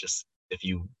okay. Just if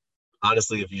you're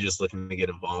just looking to get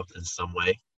involved in some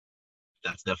way,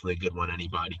 that's definitely a good one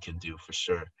anybody can do for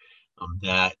sure.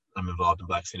 That I'm involved in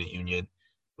Black Student Union,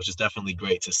 which is definitely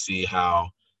great to see how,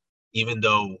 even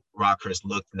though RockCast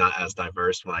looked not as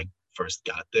diverse when I first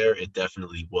got there, it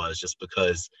definitely was, just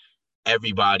because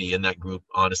everybody in that group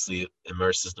honestly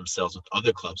immerses themselves with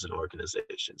other clubs and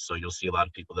organizations. So you'll see a lot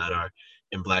of people that are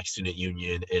in Black Student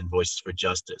Union and Voices for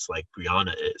Justice, like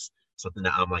Brianna is, something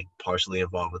that I'm like partially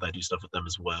involved with. I do stuff with them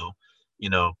as well.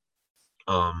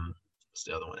 What's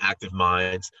the other one? Active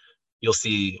Minds. You'll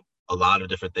see a lot of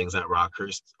different things at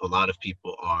RockCast. A lot of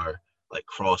people are like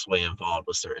crossway involved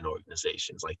with certain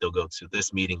organizations. Like they'll go to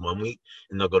this meeting one week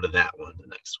and they'll go to that one the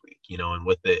next week, and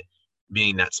with it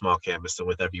being that small campus and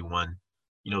with everyone,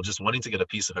 just wanting to get a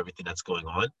piece of everything that's going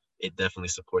on, it definitely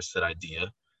supports that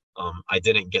idea. I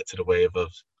didn't get to the wave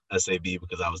of SAB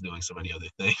because I was doing so many other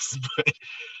things, but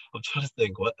I'm trying to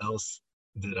think, what else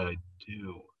did I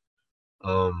do?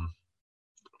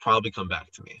 Probably come back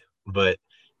to me. But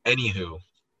anywho,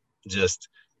 just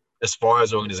as far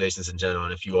as organizations in general,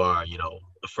 and if you are,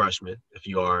 a freshman, if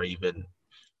you are even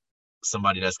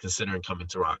somebody that's considering coming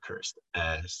to RockCast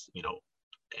as,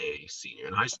 a senior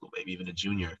in high school, maybe even a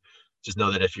junior, just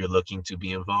know that if you're looking to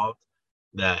be involved,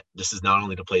 that this is not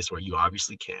only the place where you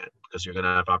obviously can, because you're going to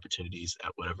have opportunities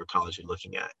at whatever college you're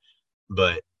looking at,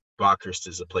 but RockCast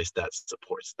is a place that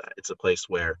supports that. It's a place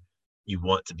where you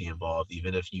want to be involved,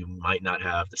 even if you might not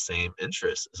have the same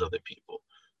interests as other people.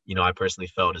 I personally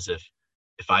felt as if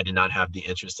I did not have the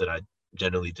interest that I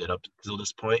generally did up until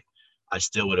this point, I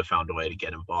still would have found a way to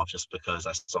get involved, just because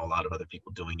I saw a lot of other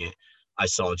people doing it. I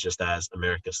saw, just as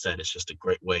America said, it's just a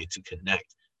great way to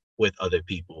connect with other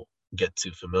people, get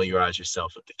to familiarize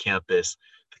yourself with the campus,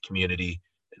 the community,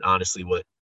 and honestly what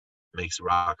makes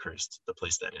RockCast the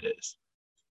place that it is.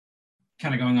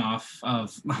 Kind of going off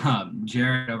of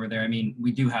Jared over there, I mean,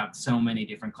 we do have so many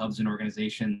different clubs and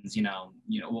organizations.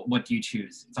 What do you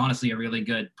choose? It's honestly a really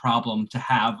good problem to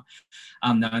have,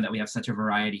 knowing that we have such a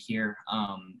variety here.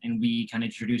 And we kind of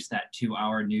introduced that to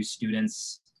our new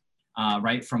students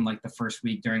right from like the first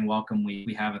week during welcome week.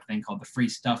 We have a thing called the free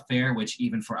stuff fair, which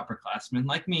even for upperclassmen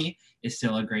like me is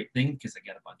still a great thing because I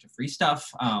get a bunch of free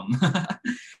stuff.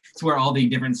 It's where all the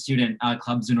different student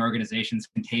clubs and organizations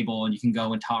can table, and you can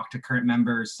go and talk to current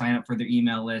members, sign up for their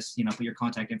email list, put your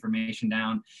contact information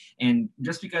down. And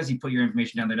just because you put your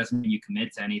information down there doesn't mean you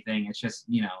commit to anything. It's just,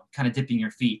 kind of dipping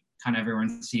your feet, kind of everyone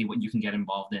to see what you can get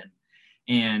involved in.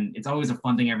 And it's always a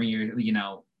fun thing every year,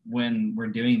 when we're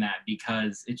doing that,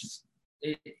 because it's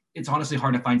honestly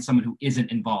hard to find someone who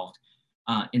isn't involved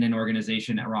in an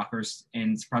organization at RockCast,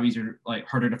 and it's probably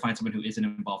harder to find someone who isn't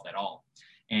involved at all.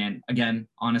 And again,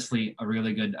 honestly, a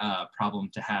really good problem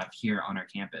to have here on our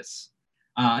campus.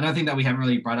 Another thing that we haven't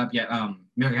really brought up yet,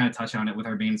 we kind of touch on it with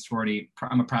our main sorority.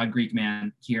 I'm a proud Greek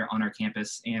man here on our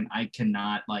campus, and I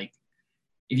cannot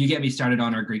if you get me started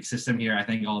on our Greek system here, I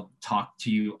think I'll talk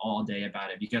to you all day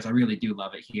about it because I really do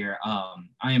love it here.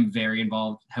 I am very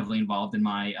heavily involved in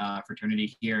my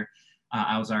fraternity here.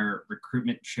 I was our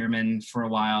recruitment chairman for a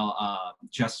while,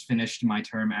 just finished my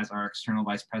term as our external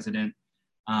vice president.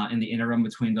 In the interim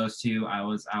between those two, I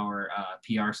was our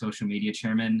PR social media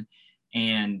chairman.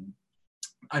 And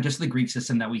just the Greek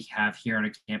system that we have here on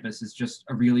a campus is just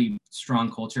a really strong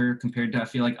culture compared to, I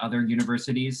feel like, other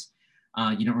universities.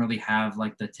 You don't really have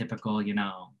like the typical,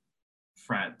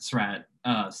 frat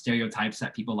stereotypes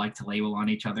that people like to label on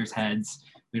each other's heads.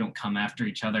 We don't come after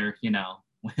each other,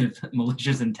 with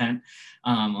malicious intent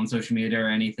on social media or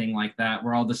anything like that.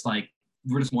 We're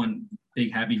just one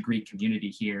big happy Greek community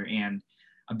here. And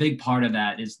a big part of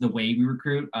that is the way we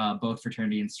recruit. Both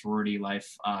fraternity and sorority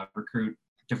life recruit.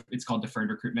 It's called deferred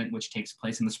recruitment, which takes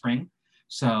place in the spring.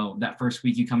 So that first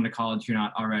week you come to college, you're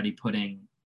not already putting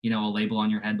a label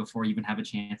on your head before you even have a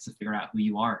chance to figure out who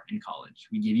you are in college.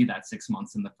 We give you that 6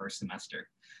 months in the first semester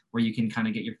where you can kind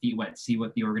of get your feet wet, see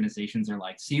what the organizations are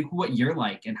like, see what you're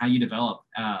like and how you develop,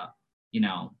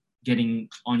 getting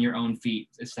on your own feet,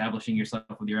 establishing yourself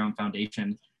with your own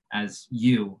foundation as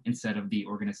you instead of the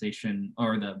organization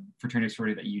or the fraternity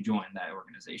sorority that you join that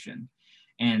organization.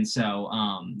 And so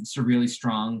it's a really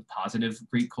strong, positive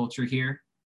Greek culture here.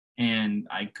 And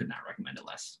I could not recommend it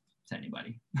less to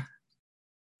anybody.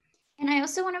 And I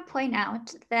also want to point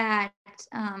out that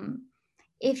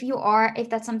if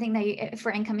that's something that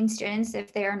for incoming students,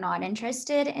 if they are not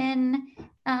interested in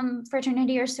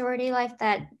fraternity or sorority life,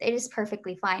 that it is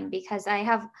perfectly fine, because I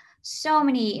have so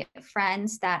many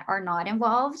friends that are not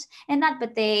involved in that,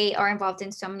 but they are involved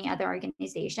in so many other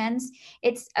organizations.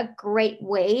 It's a great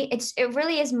way. It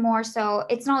really is more so,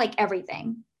 it's not like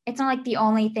everything. It's not like the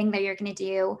only thing that you're going to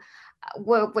do,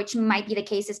 which might be the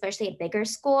case, especially at bigger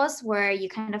schools where you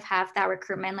kind of have that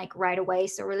recruitment like right away.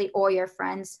 So really all your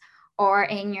friends are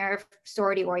in your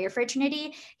sorority or your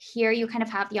fraternity. Here you kind of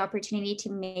have the opportunity to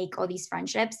make all these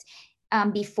friendships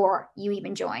before you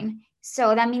even join.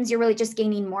 So that means you're really just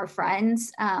gaining more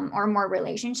friends or more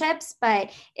relationships.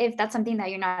 But if that's something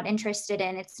that you're not interested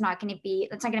in, it's not going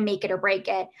to make it or break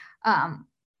it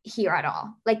here at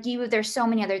all. Like there's so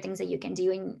many other things that you can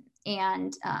do.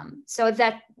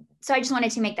 So I just wanted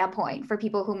to make that point for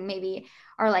people who maybe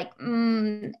are like,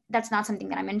 that's not something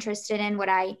that I'm interested in. Would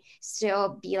I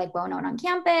still be like well known on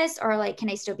campus, or like, can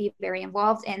I still be very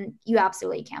involved? And you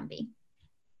absolutely can be.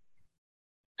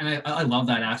 And I love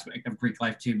that aspect of Greek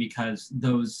life too, because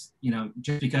those,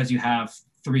 just because you have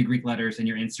 3 Greek letters in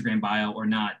your Instagram bio or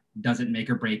not, doesn't make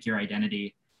or break your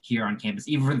identity here on campus,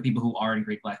 even for the people who are in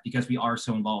Greek life, because we are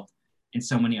so involved in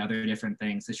so many other different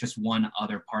things. It's just one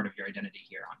other part of your identity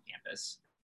here on campus.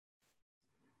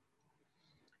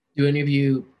 Do any of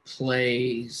you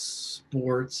play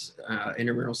sports,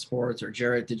 intramural sports, or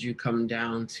Jarrett, did you come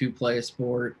down to play a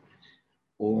sport?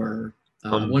 Or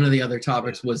one of the other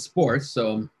topics was sports,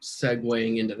 so I'm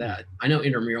segueing into that. I know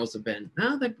intramurals have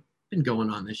they've been going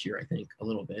on this year, I think, a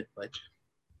little bit, but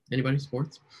anybody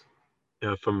sports?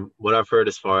 Yeah, from what I've heard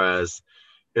as far as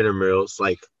intramurals,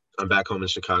 like I'm back home in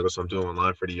Chicago, so I'm doing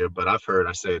online for the year, but I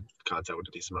stayed in contact with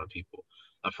a decent amount of people.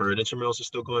 I've heard intramurals are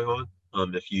still going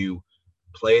on. If you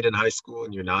played in high school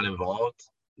and you're not involved,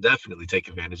 definitely take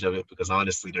advantage of it, because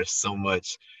honestly, there's so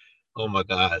much. Oh my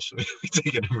gosh, we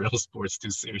take intramural sports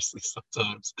too seriously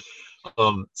sometimes.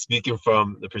 Speaking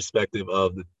from the perspective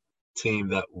of the team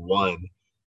that won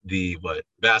the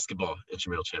basketball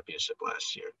intramural championship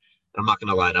last year, and I'm not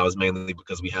gonna lie, that was mainly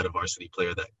because we had a varsity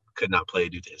player that could not play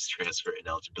due to his transfer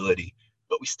ineligibility,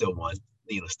 but we still won.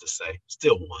 Needless to say,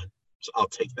 still won. So I'll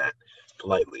take that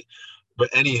politely.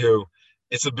 But anywho,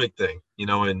 it's a big thing,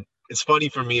 and it's funny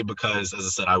for me because, as I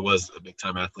said, I was a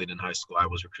big-time athlete in high school. I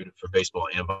was recruited for baseball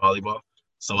and volleyball.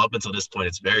 So up until this point,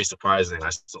 it's very surprising. I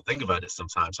still think about it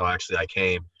sometimes, how actually I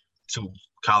came to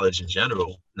college in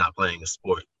general not playing a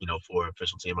sport, for an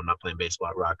official team. I'm not playing baseball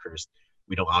at RockCast.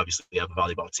 We don't obviously have a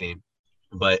volleyball team.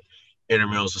 But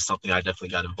intramurals was something I definitely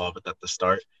got involved with at the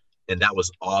start. And that was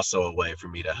also a way for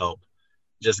me to help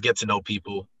just get to know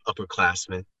people,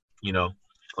 upperclassmen,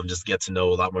 just get to know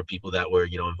a lot more people that were,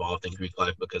 involved in Greek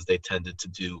life, because they tended to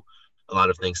do a lot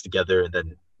of things together, and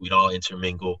then we'd all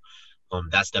intermingle.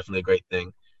 That's definitely a great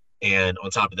thing. And on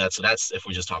top of that, so that's if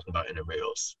we're just talking about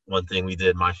intramurals. One thing we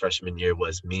did my freshman year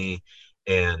was me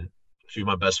and a few of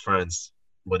my best friends,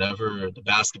 whenever the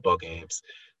basketball games,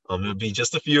 it would be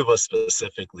just a few of us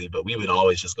specifically, but we would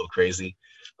always just go crazy.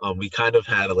 We kind of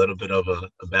had a little bit of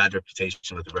a bad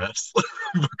reputation with the refs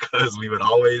because we would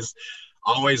always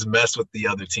mess with the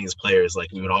other team's players.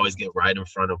 Like, we would always get right in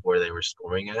front of where they were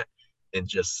scoring at and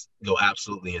just go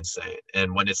absolutely insane.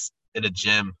 And when it's in a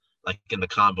gym like in the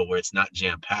combo where it's not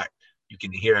jam-packed, you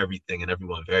can hear everything and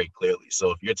everyone very clearly.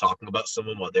 So if you're talking about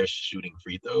someone while they're shooting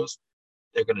free throws,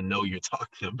 they're going to know you're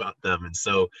talking about them. And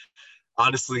so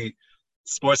honestly,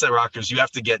 sports at Rockhurst, you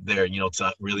have to get there,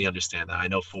 to really understand that. I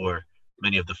know for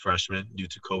many of the freshmen, due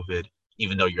to COVID,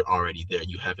 even though you're already there,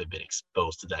 you haven't been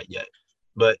exposed to that yet.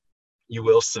 But you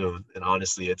will soon. And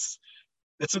honestly, it's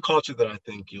a culture that I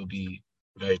think you'll be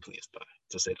very pleased by,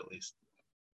 to say the least.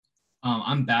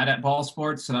 I'm bad at ball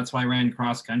sports, so that's why I ran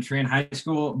cross country in high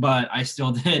school, but I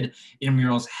still did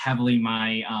intramurals heavily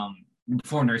my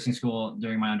before nursing school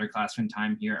during my underclassmen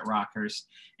time here at Rockhurst.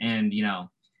 And,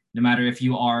 no matter if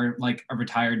you are like a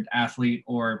retired athlete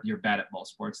or you're bad at ball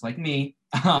sports like me,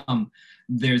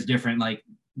 there's different like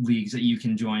leagues that you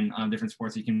can join, different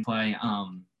sports that you can play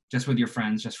just with your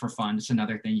friends, just for fun. Just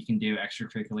another thing you can do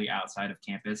extracurricularly outside of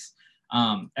campus.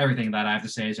 Everything that I have to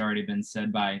say has already been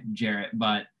said by Jarrett,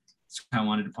 but I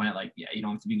wanted to point out, like, yeah, you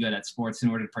don't have to be good at sports in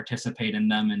order to participate in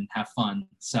them and have fun.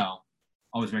 So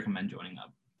always recommend joining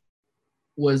up.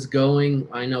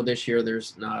 I know this year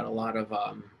there's not a lot of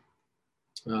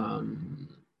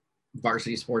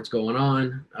varsity sports going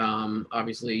on.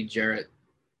 Obviously, Jarrett,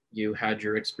 you had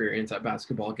your experience at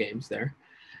basketball games there.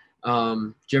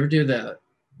 Did you ever do the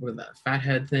fat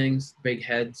head things, big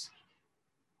heads?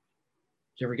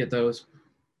 Did you ever get those?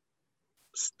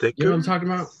 Stickers? You know what I'm talking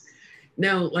about?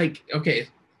 No, like, okay,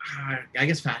 I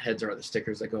guess fat heads are the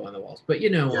stickers that go on the walls, but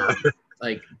Yeah.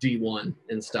 Like D1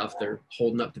 and stuff, they're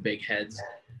holding up the big heads.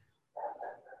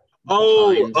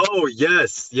 Oh,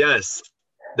 yes.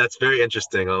 That's very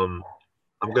interesting. I'm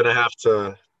gonna have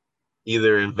to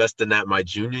either invest in that my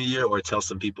junior year or tell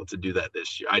some people to do that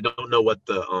this year. I don't know what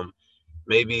the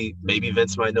maybe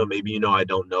Vince might know, maybe I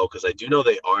don't know, because I do know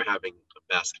they are having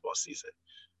a basketball season.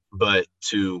 But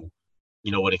to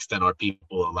what extent are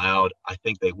people allowed? I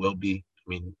think they will be. I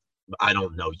mean, I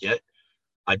don't know yet.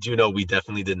 I do know we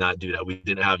definitely did not do that. We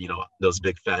didn't have, those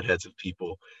big fat heads of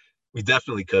people. We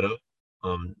definitely could have.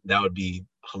 That would be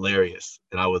hilarious.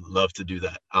 And I would love to do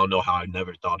that. I don't know how I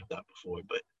never thought of that before,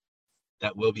 but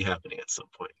that will be happening at some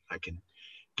point. I can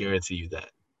guarantee you that.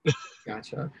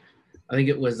 Gotcha. I think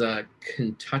it was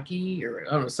Kentucky, or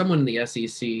I don't know, someone in the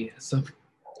SEC, some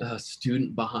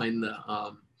student behind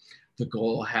the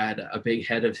goal had a big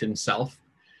head of himself,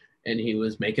 and he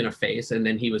was making a face, and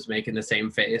then he was making the same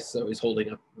face, so he's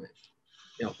holding up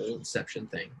the whole Inception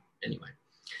thing. Anyway,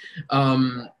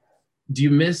 do you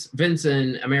miss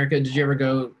Vincent, America? Did you ever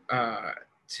go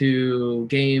to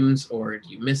games, or do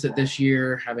you miss it this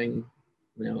year, having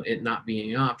it not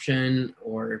being an option?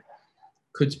 Or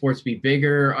could sports be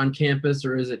bigger on campus,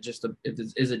 or is it just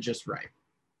right?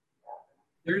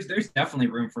 There's definitely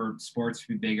room for sports to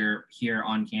be bigger here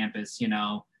on campus.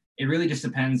 It really just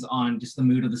depends on just the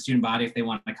mood of the student body, if they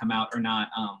want to come out or not.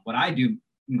 What I do,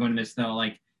 I'm going to miss though,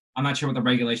 like, I'm not sure what the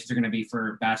regulations are going to be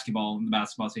for basketball in the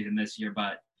basketball season this year,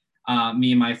 but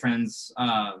me and my friends,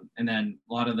 and then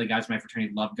a lot of the guys in my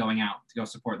fraternity love going out to go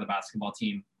support the basketball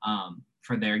team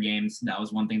for their games. That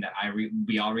was one thing that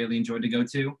we all really enjoyed to go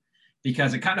to,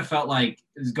 because it kind of felt like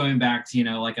it was going back to,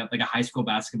 like a high school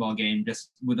basketball game, just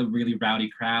with a really rowdy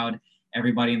crowd.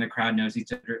 Everybody in the crowd knows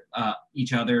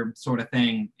each other sort of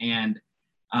thing. And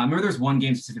I remember there was one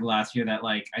game specifically last year that,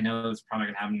 like, I know it's probably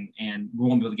going to happen and we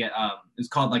won't be able to get, it was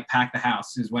called like Pack the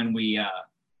House, is when we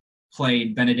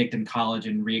played Benedictine College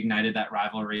and reignited that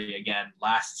rivalry again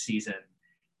last season.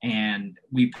 And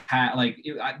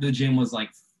the gym was like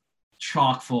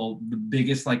chock full, the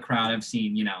biggest like crowd I've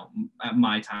seen, at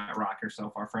my time at Rockhurst so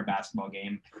far for a basketball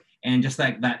game. And just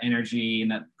like that energy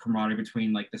and that camaraderie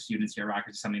between like the students here at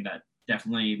Rockhurst is something that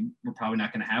definitely we're probably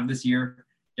not going to have this year.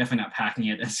 Definitely not packing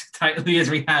it as tightly as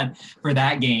we had for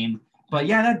that game. But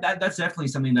yeah, that's definitely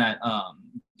something that gonna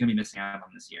be missing out on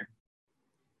this year.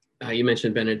 You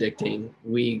mentioned Benedictine.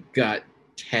 We got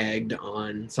tagged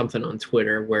on something on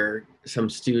Twitter where some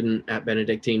student at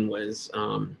Benedictine was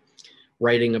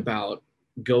writing about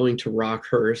going to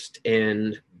Rockhurst,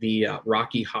 and the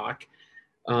Rocky Hawk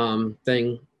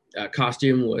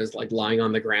costume was like lying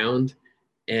on the ground,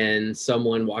 and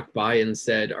someone walked by and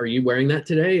said, "Are you wearing that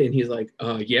today?" And he's like,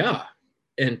 yeah,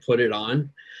 and put it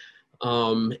on,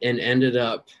 and ended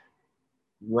up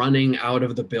running out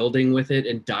of the building with it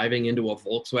and diving into a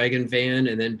Volkswagen van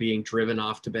and then being driven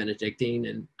off to Benedictine.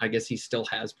 And I guess he still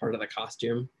has part of the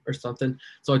costume or something.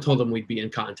 So I told him we'd be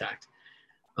in contact.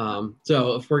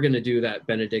 So if we're going to do that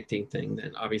Benedictine thing,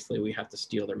 then obviously we have to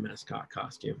steal their mascot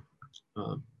costume.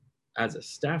 As a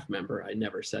staff member, I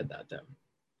never said that though.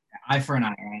 Eye for an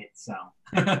eye, right? So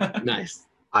nice.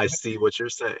 I see what you're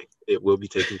saying. It will be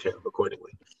taken care of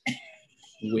accordingly.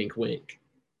 Wink, wink.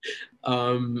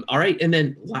 All right, and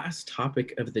then last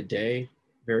topic of the day,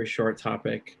 very short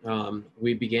topic.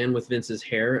 We began with Vince's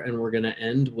hair, and we're going to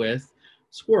end with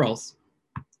squirrels.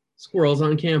 Squirrels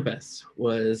on campus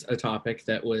was a topic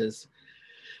that was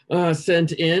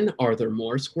sent in. Are there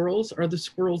more squirrels? Are the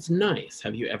squirrels nice?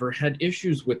 Have you ever had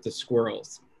issues with the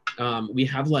squirrels? We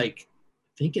have like,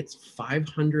 I think it's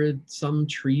 500 some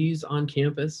trees on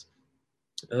campus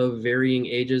of varying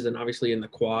ages, and obviously in the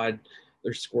quad,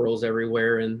 there's squirrels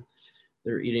everywhere, and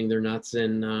they're eating their nuts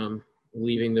and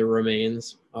leaving their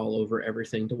remains all over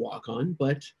everything to walk on.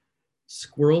 But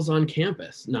squirrels on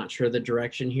campus, not sure the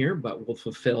direction here, but we'll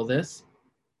fulfill this.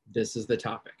 This is the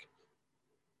topic.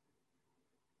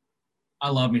 I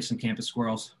love me some campus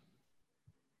squirrels.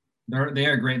 They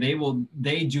are great.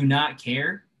 They do not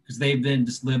care because they've been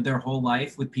just lived their whole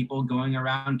life with people going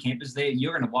around campus.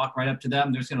 You're gonna walk right up to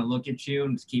them. They're just gonna look at you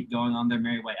and just keep going on their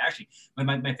merry way. Actually,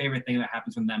 my favorite thing that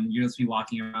happens from them, you'll just be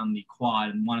walking around the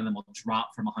quad and one of them will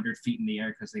drop from 100 feet in the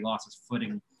air because they lost his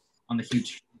footing on the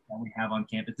huge tree that we have on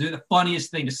campus. They're the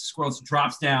funniest thing. Just squirrels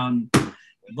drops down,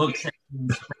 looks at you.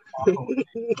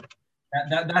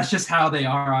 That's just how they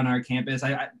are on our campus.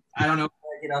 I don't know if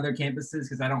I get other campuses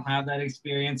because I don't have that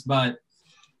experience, but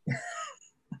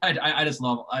I just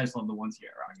love the ones here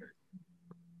at Rockford.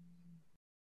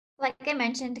 Like I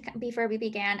mentioned before we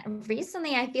began,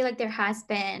 recently I feel like there has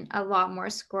been a lot more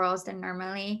squirrels than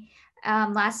normally.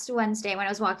 Last Wednesday when I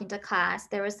was walking to class,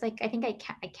 there was like, I think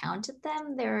I counted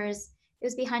them. It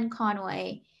was behind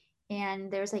Conway,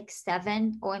 and there was like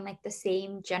 7 going like the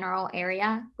same general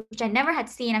area, which I never had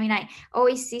seen. I mean, I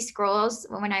always see squirrels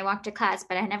when I walk to class,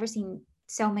 but I had never seen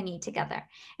so many together.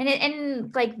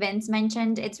 And like Vince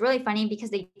mentioned, it's really funny because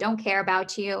they don't care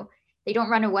about you. They don't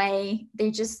run away.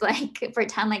 They just like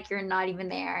pretend like you're not even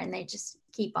there, and they just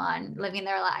keep on living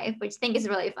their life, which I think is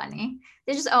really funny.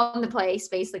 They just own the place,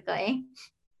 basically.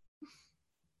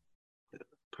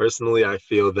 Personally, I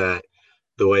feel that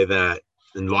the way that,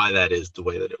 and why that is the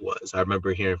way that it was. I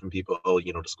remember hearing from people, oh,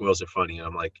 the squirrels are funny. And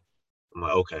I'm like,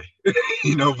 okay,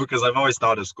 because I've always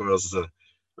thought of squirrels as a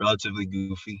relatively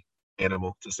goofy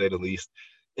animal, to say the least,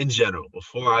 in general,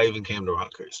 before I even came to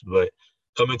Rockhurst. But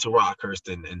coming to Rockhurst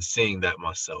and seeing that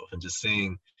myself and just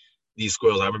seeing these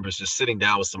squirrels, I remember just sitting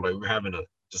down with somebody. We were having a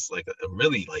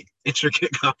really like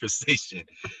intricate conversation.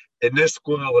 And this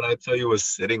squirrel, when I tell you, was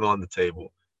sitting on the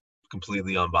table,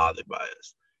 completely unbothered by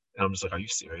us. And I'm just like, are you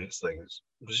serious? Like,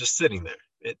 it was just sitting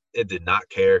there. It did not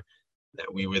care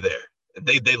that we were there.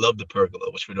 They love the pergola,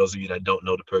 which for those of you that don't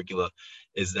know, the pergola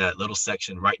is that little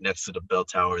section right next to the bell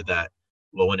tower that,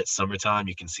 well, when it's summertime,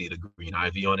 you can see the green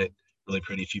ivy on it. Really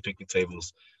pretty, few picnic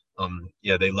tables.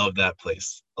 Yeah, they love that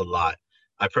place a lot.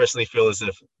 I personally feel as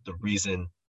if the reason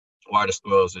why the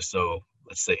squirrels are so,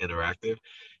 let's say, interactive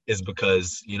is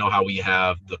because, how we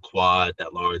have the quad,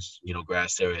 that large,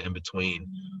 grass area in between,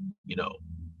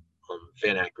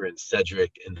 Van Akron,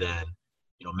 Cedric, and then,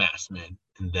 Massman,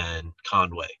 and then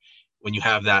Conway. When you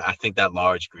have that, I think that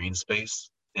large green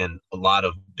space and a lot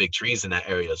of big trees in that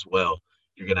area as well,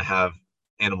 you're going to have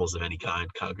animals of any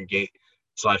kind congregate.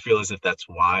 So I feel as if that's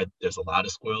why there's a lot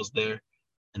of squirrels there,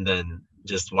 and then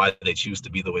just why they choose to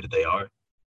be the way that they are.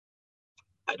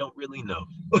 I don't really know,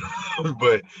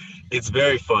 but it's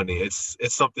very funny. It's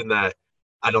something that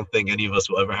I don't think any of us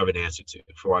will ever have an answer to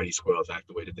for why these squirrels act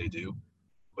the way that they do.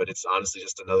 But it's honestly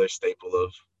just another staple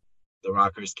of the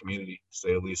Rockhurst community, to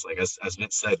say the least. Like as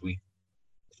Vince said, we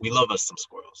love us some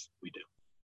squirrels. We do.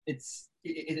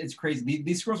 It's crazy.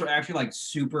 These squirrels are actually like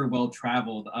super well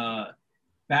traveled.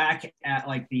 Back at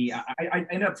like I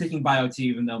ended up taking bio too,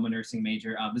 even though I'm a nursing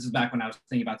major. This is back when I was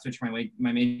thinking about switching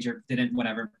my major. Didn't,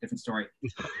 whatever, different story.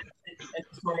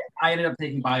 I ended up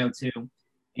taking bio too,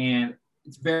 and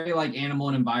it's very like animal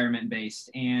and environment based.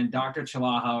 And Dr.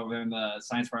 Chalaha over in the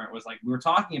science department was like, we were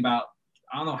talking about,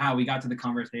 I don't know how we got to the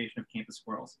conversation of campus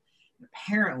squirrels. And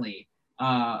apparently,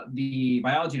 the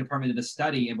biology department did a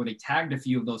study where they tagged a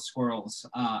few of those squirrels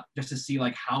just to see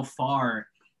like how far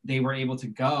they were able to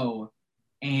go.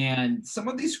 And some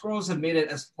of these squirrels have made it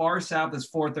as far south as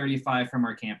 435 from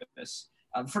our campus.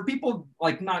 For people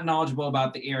like not knowledgeable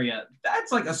about the area,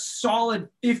 that's like a solid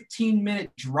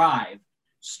 15-minute drive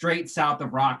straight south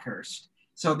of Rockhurst.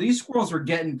 So these squirrels were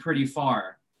getting pretty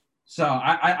far. So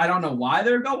I don't know why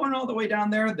they're going all the way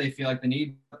down there. They feel like they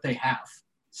need what they have.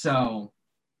 So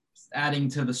adding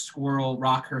to the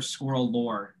Rockhurst squirrel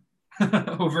lore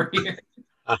over here.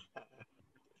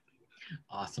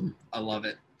 Awesome. I love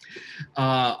it.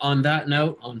 On that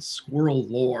note, on squirrel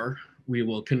lore, we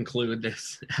will conclude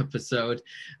this episode.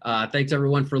 Thanks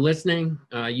everyone for listening.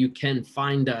 You can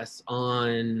find us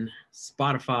on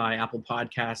Spotify, Apple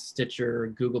Podcasts, Stitcher,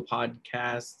 Google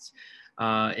Podcasts,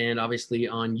 and obviously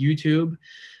on YouTube,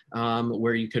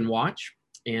 where you can watch.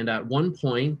 And at one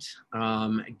point,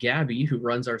 Gabby, who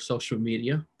runs our social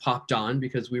media, popped on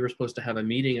because we were supposed to have a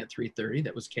meeting at 3:30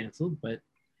 that was canceled, but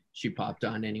she popped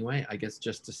on anyway, I guess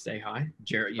just to say hi.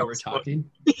 Jarrett, you were talking.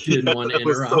 Didn't want to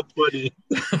interrupt. Was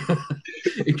so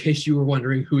funny. In case you were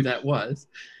wondering who that was.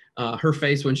 Her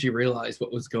face when she realized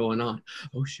what was going on.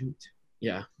 Oh, shoot.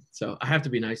 Yeah. So I have to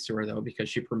be nice to her, though, because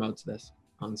she promotes this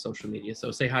on social media.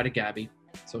 So say hi to Gabby,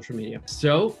 social media.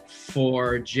 So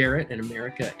for Jarrett and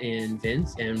America and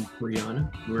Vince and Brianna,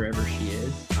 wherever she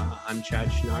is, I'm Chad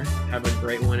Schnarr. Have a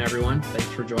great one, everyone.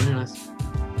 Thanks for joining us.